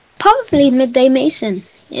probably Midday Mason.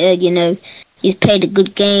 He's played a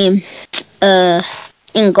good game.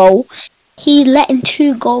 In goal, he let in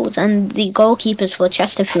 2 goals, and the goalkeepers for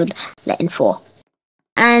Chesterfield let in 4.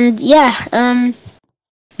 And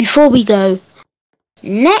before we go,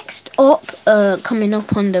 next up, coming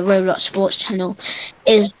up on the ROBLOX Sports channel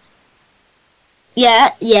is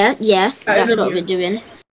that's what we're doing.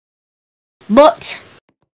 But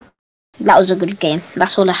that was a good game.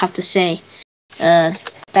 That's all I have to say.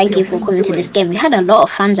 Thank you for coming to this game. We had a lot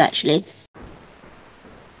of fans actually.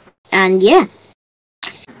 And yeah,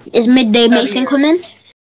 is Midday Mason coming?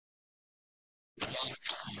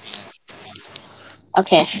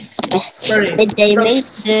 Okay. Midday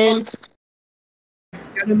Mason.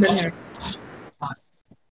 Get him in here.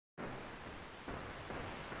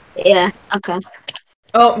 Yeah, okay.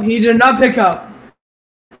 Oh, he did not pick up.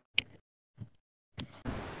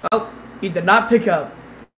 Oh, he did not pick up.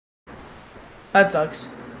 That sucks.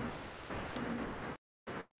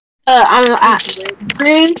 I'm at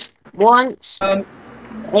room once. So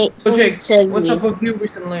Jake, what's up with you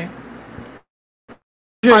recently?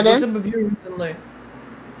 Jake, Pardon? what's up with you recently?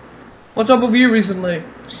 What's up with you recently?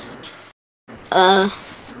 Let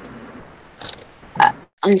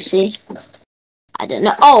me see. I don't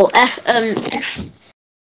know. Oh,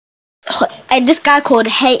 this guy called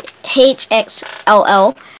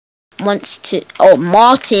HXLL wants to. Oh,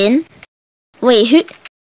 Martin. Wait, who?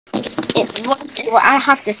 I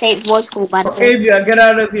have to say it's voice call by the way. Avia, get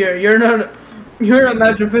out of here. You're a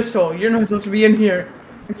magic pistol. You're not supposed to be in here.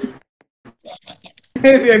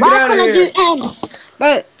 Avia, get out of here. Why can't I do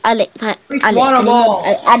Bro, Alex, can you give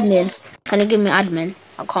admin? Can you give me admin?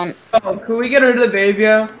 I can't. Oh, can we get rid of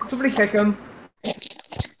Avia? Somebody kick him.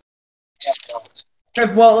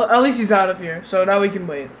 Well, at least he's out of here, so now we can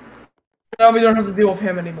wait. Now we don't have to deal with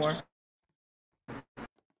him anymore.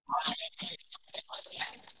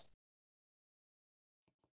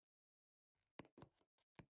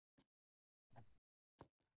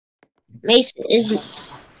 Mason is.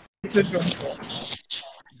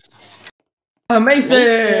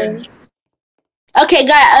 Mason. Okay,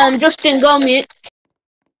 guy. Justin, go on mute.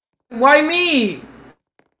 Why me?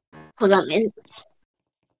 Hold on, man.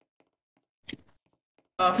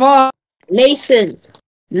 Fuck. Mason,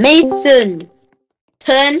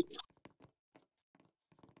 turn.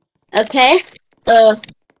 Okay. Hello.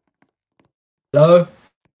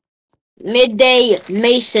 Midday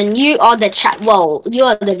Mason, you are the you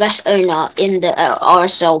are the best owner in the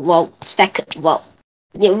RSL. Well, second. Well,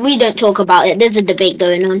 we don't talk about it. There's a debate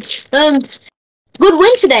going on. Good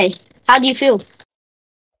win today. How do you feel?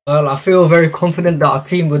 Well, I feel very confident that our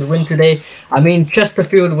team would win today. I mean,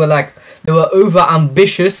 Chesterfield they were over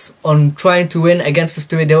ambitious on trying to win against us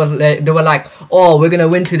today. They were like, oh, we're gonna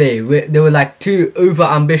win today. They were like too over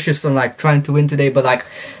ambitious on trying to win today, but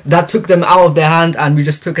that took them out of their hand, and we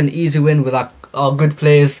just took an easy win with our good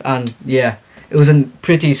players, and yeah, it was a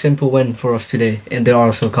pretty simple win for us today in the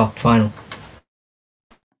RSL Cup Final.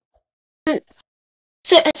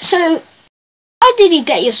 So, how did you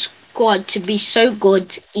get your squad to be so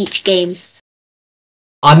good each game?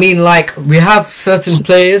 I mean, we have certain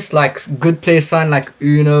players, good players signed, like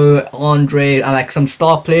Uno, Andre, and some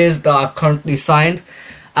star players that I've currently signed,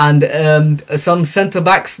 and some centre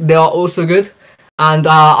backs, they are also good, And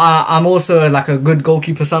I'm also like a good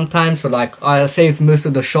goalkeeper sometimes, so like I save most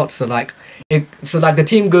of the shots. So like the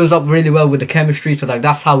team goes up really well with the chemistry. So like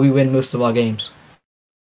that's how we win most of our games.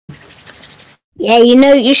 Yeah, you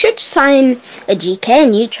know, you should sign a GK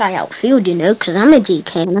and you try outfield, you know, because I'm a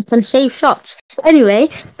GK and I can save shots. Anyway,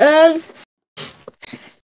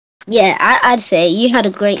 yeah, I'd say you had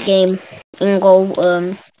a great game in goal.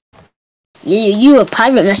 You were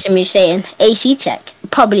private messaging me saying AC check.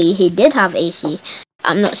 Probably he did have AC.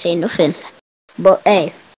 I'm not saying nothing. But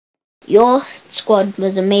hey, your squad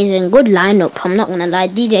was amazing. Good lineup. I'm not gonna lie.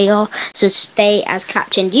 DJR should stay as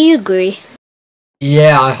captain. Do you agree?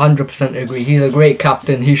 Yeah, I 100% agree. He's a great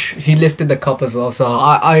captain. He lifted the cup as well. So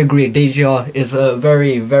I agree. DJR is a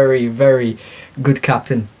very, very, very good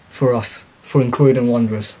captain for us, for Croydon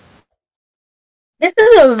Wanderers. This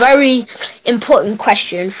is a very important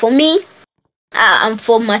question for me. And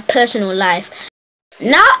for my personal life.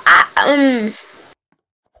 Now, I'm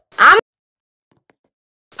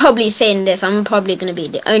probably saying this. I'm probably going to be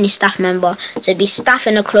the only staff member to be staff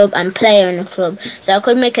in a club and player in a club. So I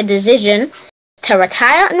could make a decision to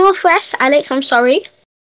retire at Northwest. Alex, I'm sorry,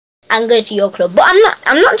 and go to your club. But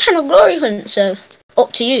I'm not trying to glory hunt. So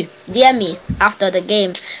up to you. DM me after the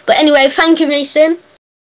game. But anyway, thank you, Mason.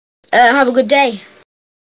 Have a good day.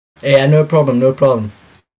 Yeah, no problem. No problem.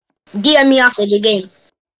 DM me after the game.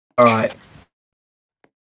 Alright.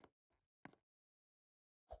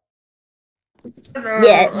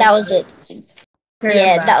 Yeah, that was it.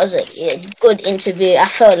 Yeah, that was a good interview. I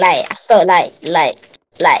felt like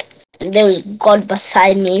there was God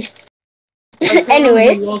beside me.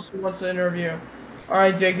 Anyway. Who else wants to interview?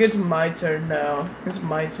 Alright, Jake, it's my turn now. It's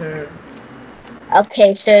my turn.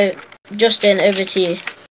 Okay, so Justin, over to you.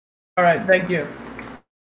 Alright, thank you.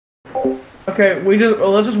 Okay,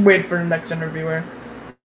 let's just wait for the next interviewer.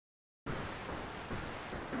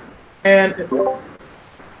 And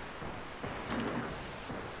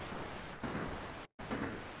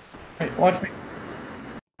wait, watch me.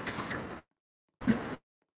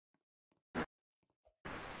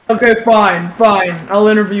 Okay, fine. I'll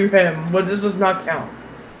interview him, but this does not count.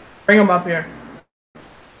 Bring him up here.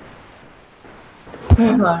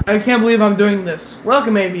 I can't believe I'm doing this.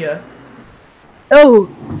 Welcome, Avia. Oh.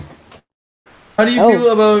 How do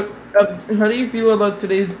you feel about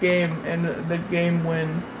today's game and the game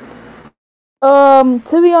win?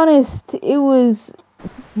 To be honest, it was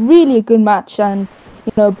really a good match, and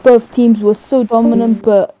you know both teams were so dominant.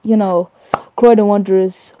 But you know, Croydon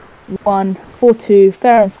Wanderers won 4-2,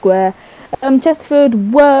 fair and square. Chesterfield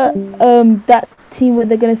were that team where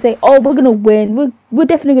they're gonna say, "Oh, we're gonna win. We're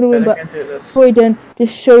definitely gonna win." But Croydon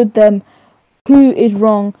just showed them who is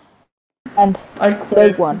wrong, and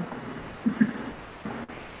they won.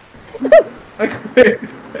 I quit.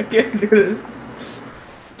 I can't do this.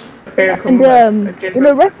 Okay, And you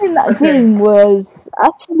know, refereeing that game was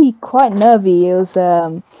actually quite nervy. It was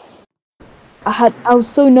I was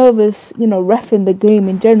so nervous, you know, refereeing the game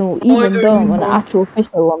in general, even though I'm an actual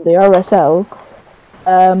official on the RSL.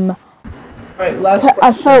 Right, last question.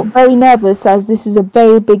 I felt very nervous as this is a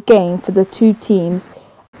very big game for the two teams,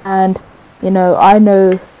 and you know, I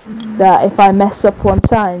know that if I mess up one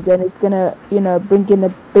time, then it's gonna, you know, bring in a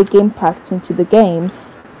big impact into the game.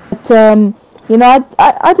 But you know,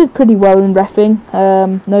 I did pretty well in reffing,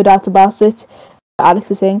 no doubt about it. Alex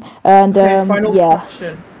is saying, and final yeah.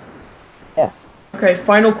 question. Yeah. Okay,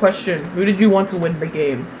 final question. Who did you want to win the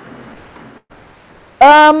game?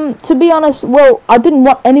 To be honest, well, I didn't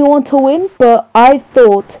want anyone to win, but I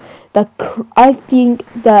think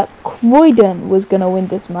that Croydon was gonna win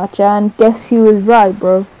this match, and guess he was right,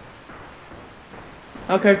 bro.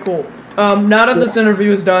 Okay, cool. Now that this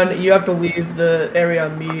interview is done, you have to leave the area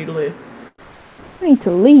immediately. I need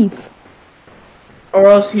to leave. Or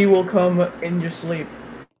else he will come in your sleep.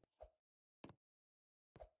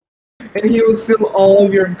 And he will steal all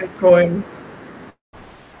of your Bitcoin.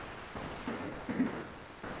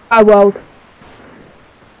 I will.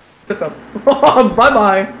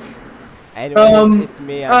 Bye-bye. Anyways, it's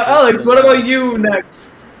me. Alex, what about you next?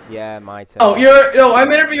 Yeah, my turn. Oh,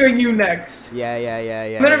 I'm interviewing you next. Yeah.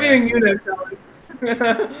 I'm interviewing you next, Alex.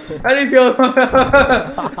 How do you feel?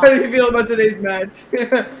 How do you feel about today's match?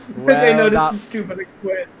 Okay, no, this is stupid.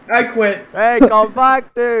 I quit. Hey, come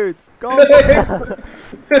back, dude. Come back.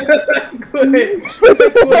 I quit.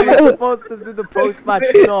 You're supposed to do the post-match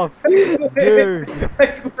stuff, dude. I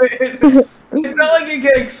quit. It's not like you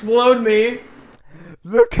can explode me.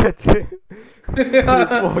 Look at it. He's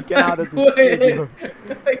walking out of the studio.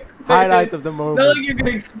 Highlights of the moment. Not like you can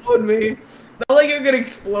explode me. Not like you can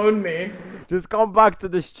explode me. Just come back to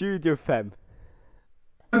the studio, fam.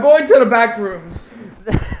 I'm going to the back rooms.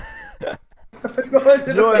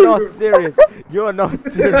 You're not serious. You're not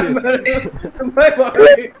serious.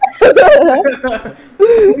 Bye-bye. Go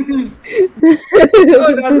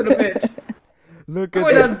down to the pitch. Look Go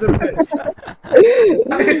at down this. to the pitch.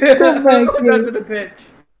 Go down to the pitch.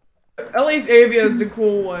 At least Avia's the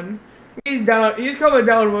cool one. He's down. He's coming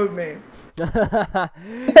down with me.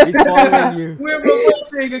 He's following you. We're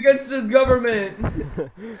revolting against the government.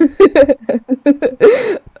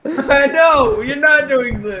 I know you're not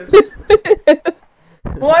doing this.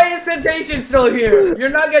 Why is Temptation still here? You're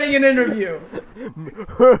not getting an interview.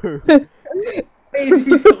 Why is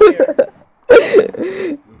he still here?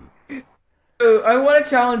 I want to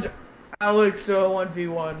challenge Alex to a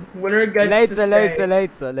 1v1. Winner gets to stay.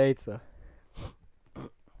 Later.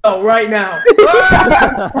 Oh, right now.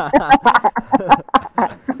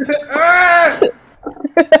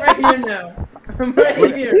 Right here now. I'm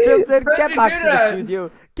right here. Justin, get back to the studio.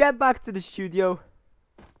 Get back to the studio.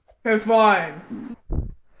 Okay, fine.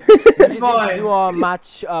 We just need to Fine. do our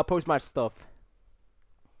match, post-match stuff.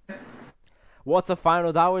 What's the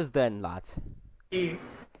final hours then, lad?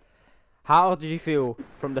 How did you feel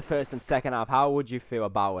from the first and second half? How would you feel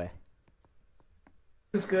about it?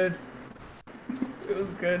 It was good. It was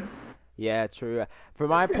good. Yeah, true. From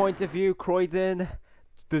my point of view, Croydon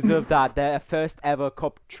deserved that. Their first ever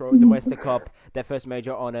domestic cup, their first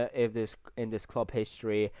major honour in this club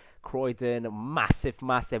history. Croydon,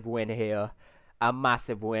 massive win here. A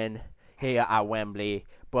massive win here at Wembley.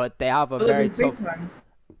 But they have a very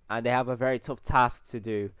tough task to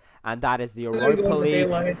do. And that is the Europa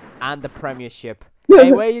League and the Premiership.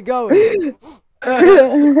 Hey, where are you going? I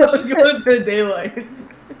was going to the daylight.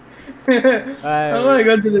 I want to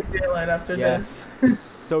go to the daylight after this.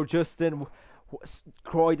 So Justin,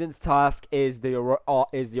 Croydon's task is the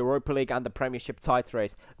Europa League and the Premiership title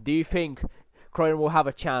race. Do you think Croydon will have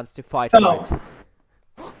a chance to fight for it?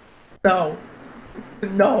 No.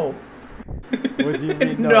 No. What do you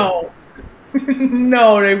mean no?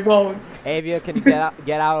 No, they won't. Avia, can you get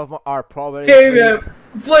out of our property? Avia,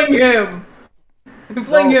 fling him.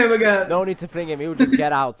 Fling him again. No need to fling him. He'll just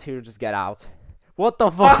get out. He'll just get out. What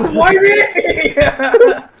the fuck? Why me?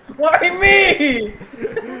 Why me?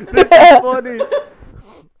 This is funny.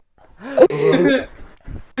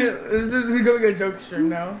 This is becoming a jokester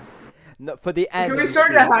now. No, for the end. Can we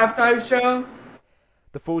start the halftime show?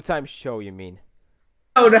 The full-time show, you mean?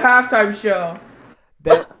 Oh, the halftime show.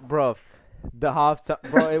 Bruv, the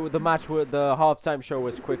halftime show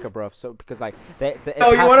was quicker, bruv. So because like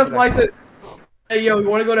Oh, you want to fly to? Hey, yo, you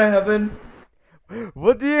want to go to heaven?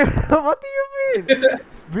 What do you mean?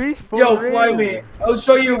 Be for Yo, real. fly me. I'll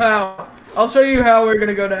show you how. I'll show you how we're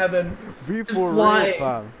gonna go to heaven. Be Just for fly. real,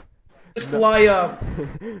 fam. Just fly up.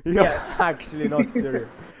 You're Yes. actually not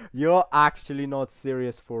serious. You're actually not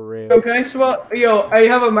serious for real. Yo, can I spawn? Yo, I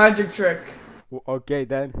have a magic trick. Okay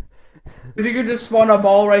then. If you could just spawn a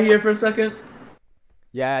ball right here for a second.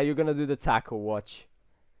 Yeah, you're gonna do the tackle. Watch.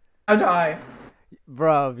 I'll die.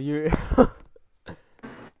 Bruv, you.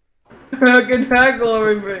 I can tackle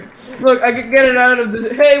everything. Look, I can get it out of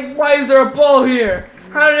the. Hey, why is there a ball here?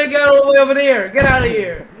 How did it get all the way over there? Get out of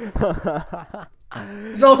here.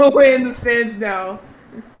 It's all the way in the stands now.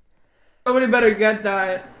 Somebody better get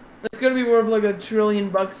that. It's gonna be worth like $1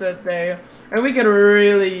 trillion that day, and we can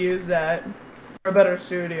really use that for a better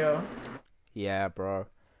studio. Yeah, bro.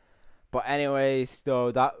 But anyways,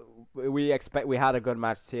 though, that we had a good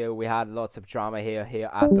match here. We had lots of drama here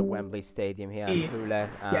at the Wembley Stadium here, and Hule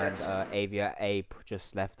and Avia Ape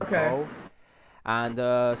just left the goal. And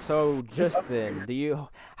so Justin,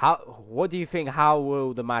 what do you think? How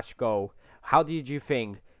will the match go? How did you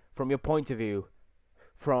think, from your point of view,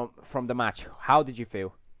 from the match? How did you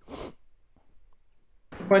feel?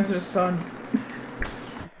 Went to the sun.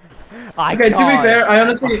 Okay, to be fair, I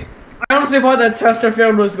honestly thought that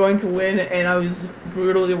Chesterfield was going to win, and I was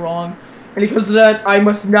brutally wrong. And because of that, I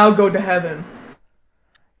must now go to heaven.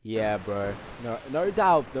 Yeah, bro. No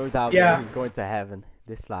doubt. Yeah. He's going to heaven.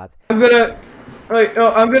 This lad. I'm gonna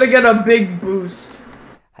get a big boost.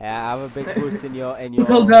 Yeah, I have a big boost in your. Don't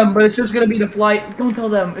tell them, but it's just gonna be the flight. Don't tell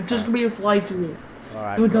them. It's just gonna be a flight tool. All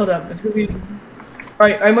right. Don't tell them. It's gonna be. All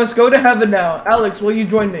right, I must go to heaven now. Alex, will you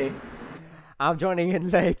join me? I'm joining in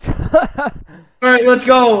late. Alright, let's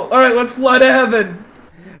go. Alright, let's fly to heaven.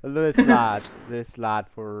 This lad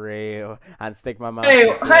for real. And stick my mouth.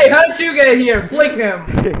 Hey, how did you get here? Flick him.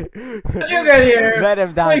 How did you get here? Let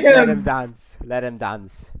him dance, let him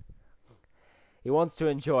dance. He wants to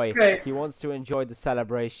enjoy. Okay. He wants to enjoy the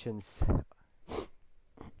celebrations.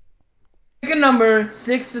 Pick a number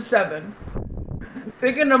 6 to 7.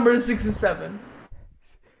 Pick a number 6 to 7.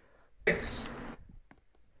 6.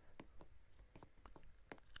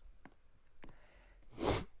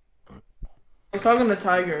 I was talking to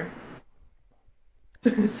Tiger.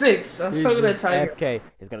 6. I was He's talking to just Tiger. FK.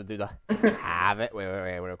 He's gonna do the have it. Wait,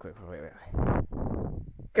 real quick. Wait.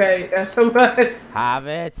 Okay, SOS. Have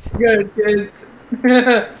it. Good, kids.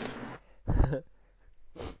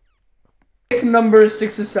 Pick number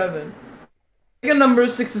 6 or 7. Pick a number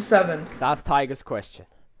 6 or 7. That's Tiger's question.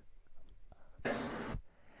 Yes.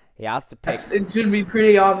 He has to pick. It should be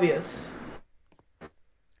pretty obvious.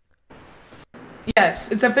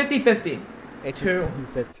 Yes, it's a 50-50. It's 2. He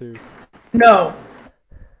said 2. No.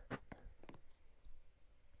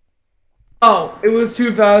 Oh, it was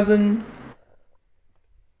 2000.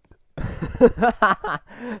 I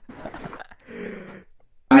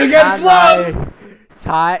get can't flung!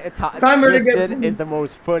 lie. Timer to get Tristan flung. is the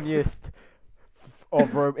most funniest in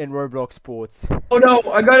ROBLOX Sports. Oh no,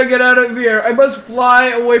 I gotta get out of here. I must fly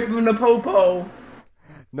away from the popo.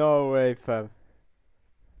 No way, fam.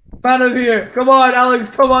 Out of here. Come on, Alex,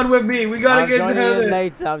 come on with me. We gotta get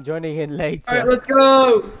together. I'm joining in later. Alright, let's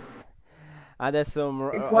go. And there's some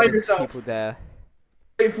fly other yourself. people there.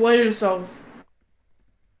 Wait, fly yourself.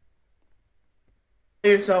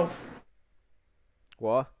 Fly yourself.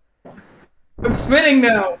 What? I'm spinning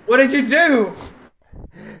now. What did you do?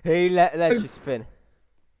 He let you spin.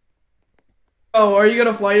 Oh, are you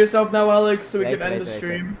gonna fly yourself now, Alex, so we can end the Later.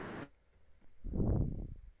 stream?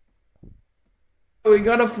 We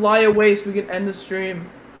gotta fly away so we can end the stream.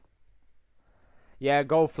 Yeah,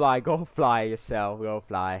 go fly yourself, go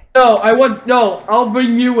fly. No, I'll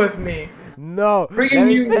bring you with me. No,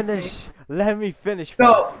 Bringing you with me. Let me finish. fam.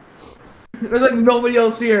 No. There's like nobody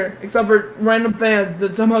else here except for random fans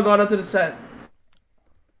that somehow got onto the set.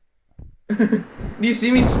 Do you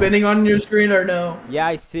see me spinning on your screen or no? Yeah,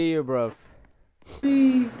 I see you, bro.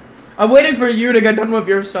 I'm waiting for you to get done with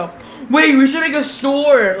your stuff. Wait, we should make a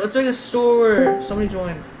store. Let's make a store. Somebody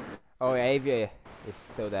joined. Oh, yeah, Avia is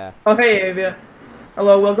still there. Oh, hey, Avia.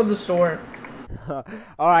 Hello, welcome to the store.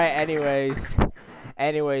 Alright,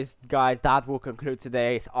 anyways, guys, that will conclude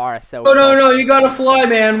today's RSL. Oh, no, you gotta fly,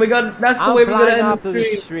 man. That's the way we're gonna end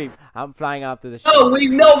the stream. I'm flying after the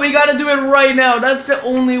stream. No, we gotta do it right now. That's the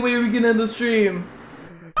only way we can end the stream.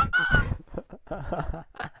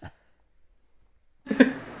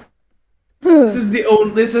 This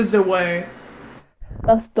is the way.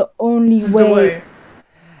 That's the only This is the way.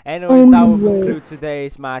 Anyways, that will conclude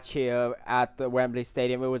today's match here at the Wembley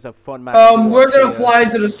Stadium. It was a fun match. We're gonna fly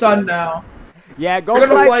into the sun now. Yeah, go We're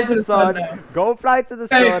gonna fly to the sun. now. Go fly to the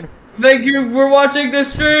Hey, sun. thank you for watching the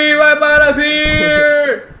stream. I'm out of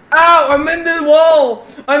here. Ow! I'm in the wall.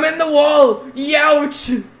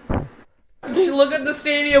 Youch! Look at the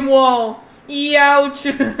stadium wall.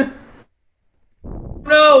 Youch!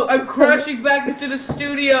 No, I'm crashing back into the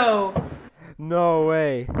studio. No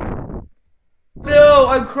way. No,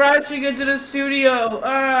 I'm crashing into the studio.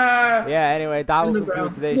 Ah. Yeah, anyway, that will conclude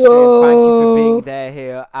ground. today's stream. Thank you for being there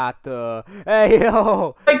here at the... Hey,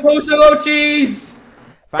 yo! Hey, Kosovo cheese!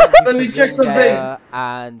 Thank you Let for me check being something. there,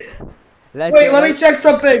 and... Wait, let me check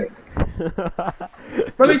something.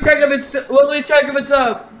 Let me check if it's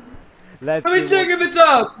up. Let me check if it's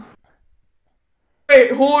up.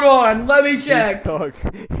 Wait, hold on. Let me check.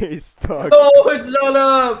 He's stuck. No, it's not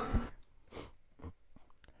up.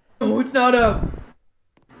 No, it's not up.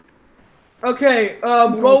 Okay,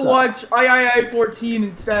 go watch III 14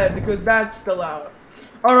 instead because that's still out.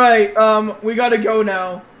 All right, we gotta go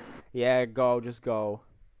now. Yeah, just go.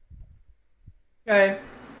 Okay.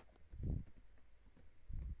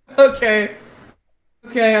 Okay,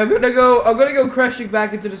 I'm gonna go crashing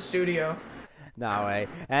back into the studio. No way.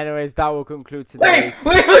 Anyways, that will conclude today's...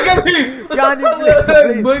 Wait, look at me!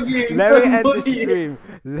 Please, let me end the stream.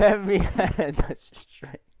 Let me end the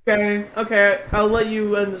stream. Okay, I'll let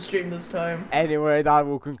you end the stream this time. Anyway, that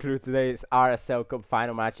will conclude today's RSL Cup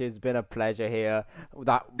Final match. It's been a pleasure here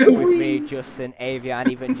with me, Justin, Avia, and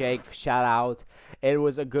even Jake. Shout out. It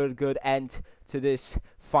was a good end to this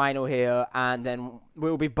final here, and then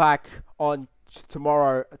we'll be back on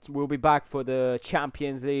tomorrow. We'll be back for the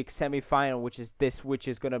Champions League semi-final, which is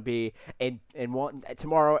gonna be in one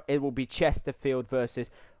tomorrow. It will be Chesterfield versus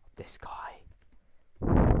this guy.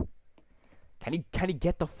 Can he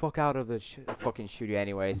get the fuck out of the fucking studio?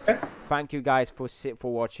 Anyways, thank you guys for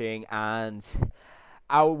watching, and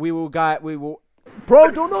we will.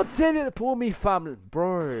 Bro, do not say that for me, family,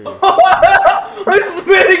 bro. I'm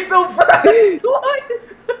spinning so fast. What?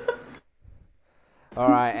 All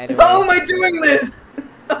right. Anyway. How am I doing this?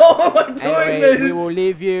 How am I doing this? We will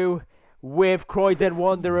leave you with Croydon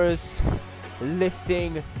Wanderers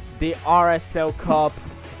lifting the RSL Cup.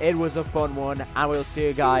 It was a fun one, and we'll see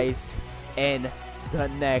you guys in the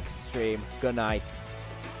next stream. Good night.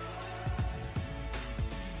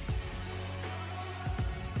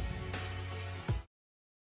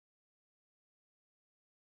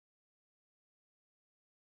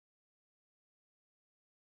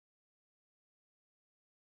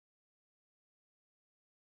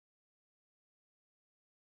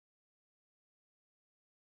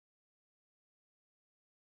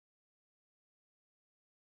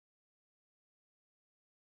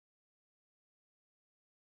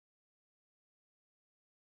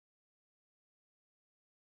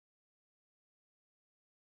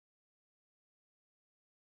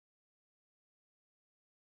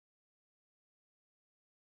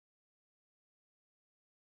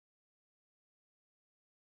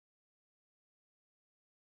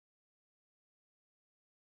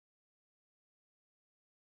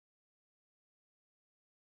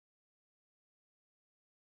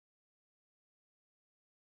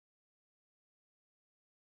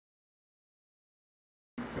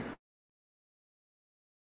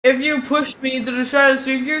 If you push me into the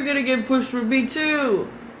stratosphere, you're gonna get pushed with me too.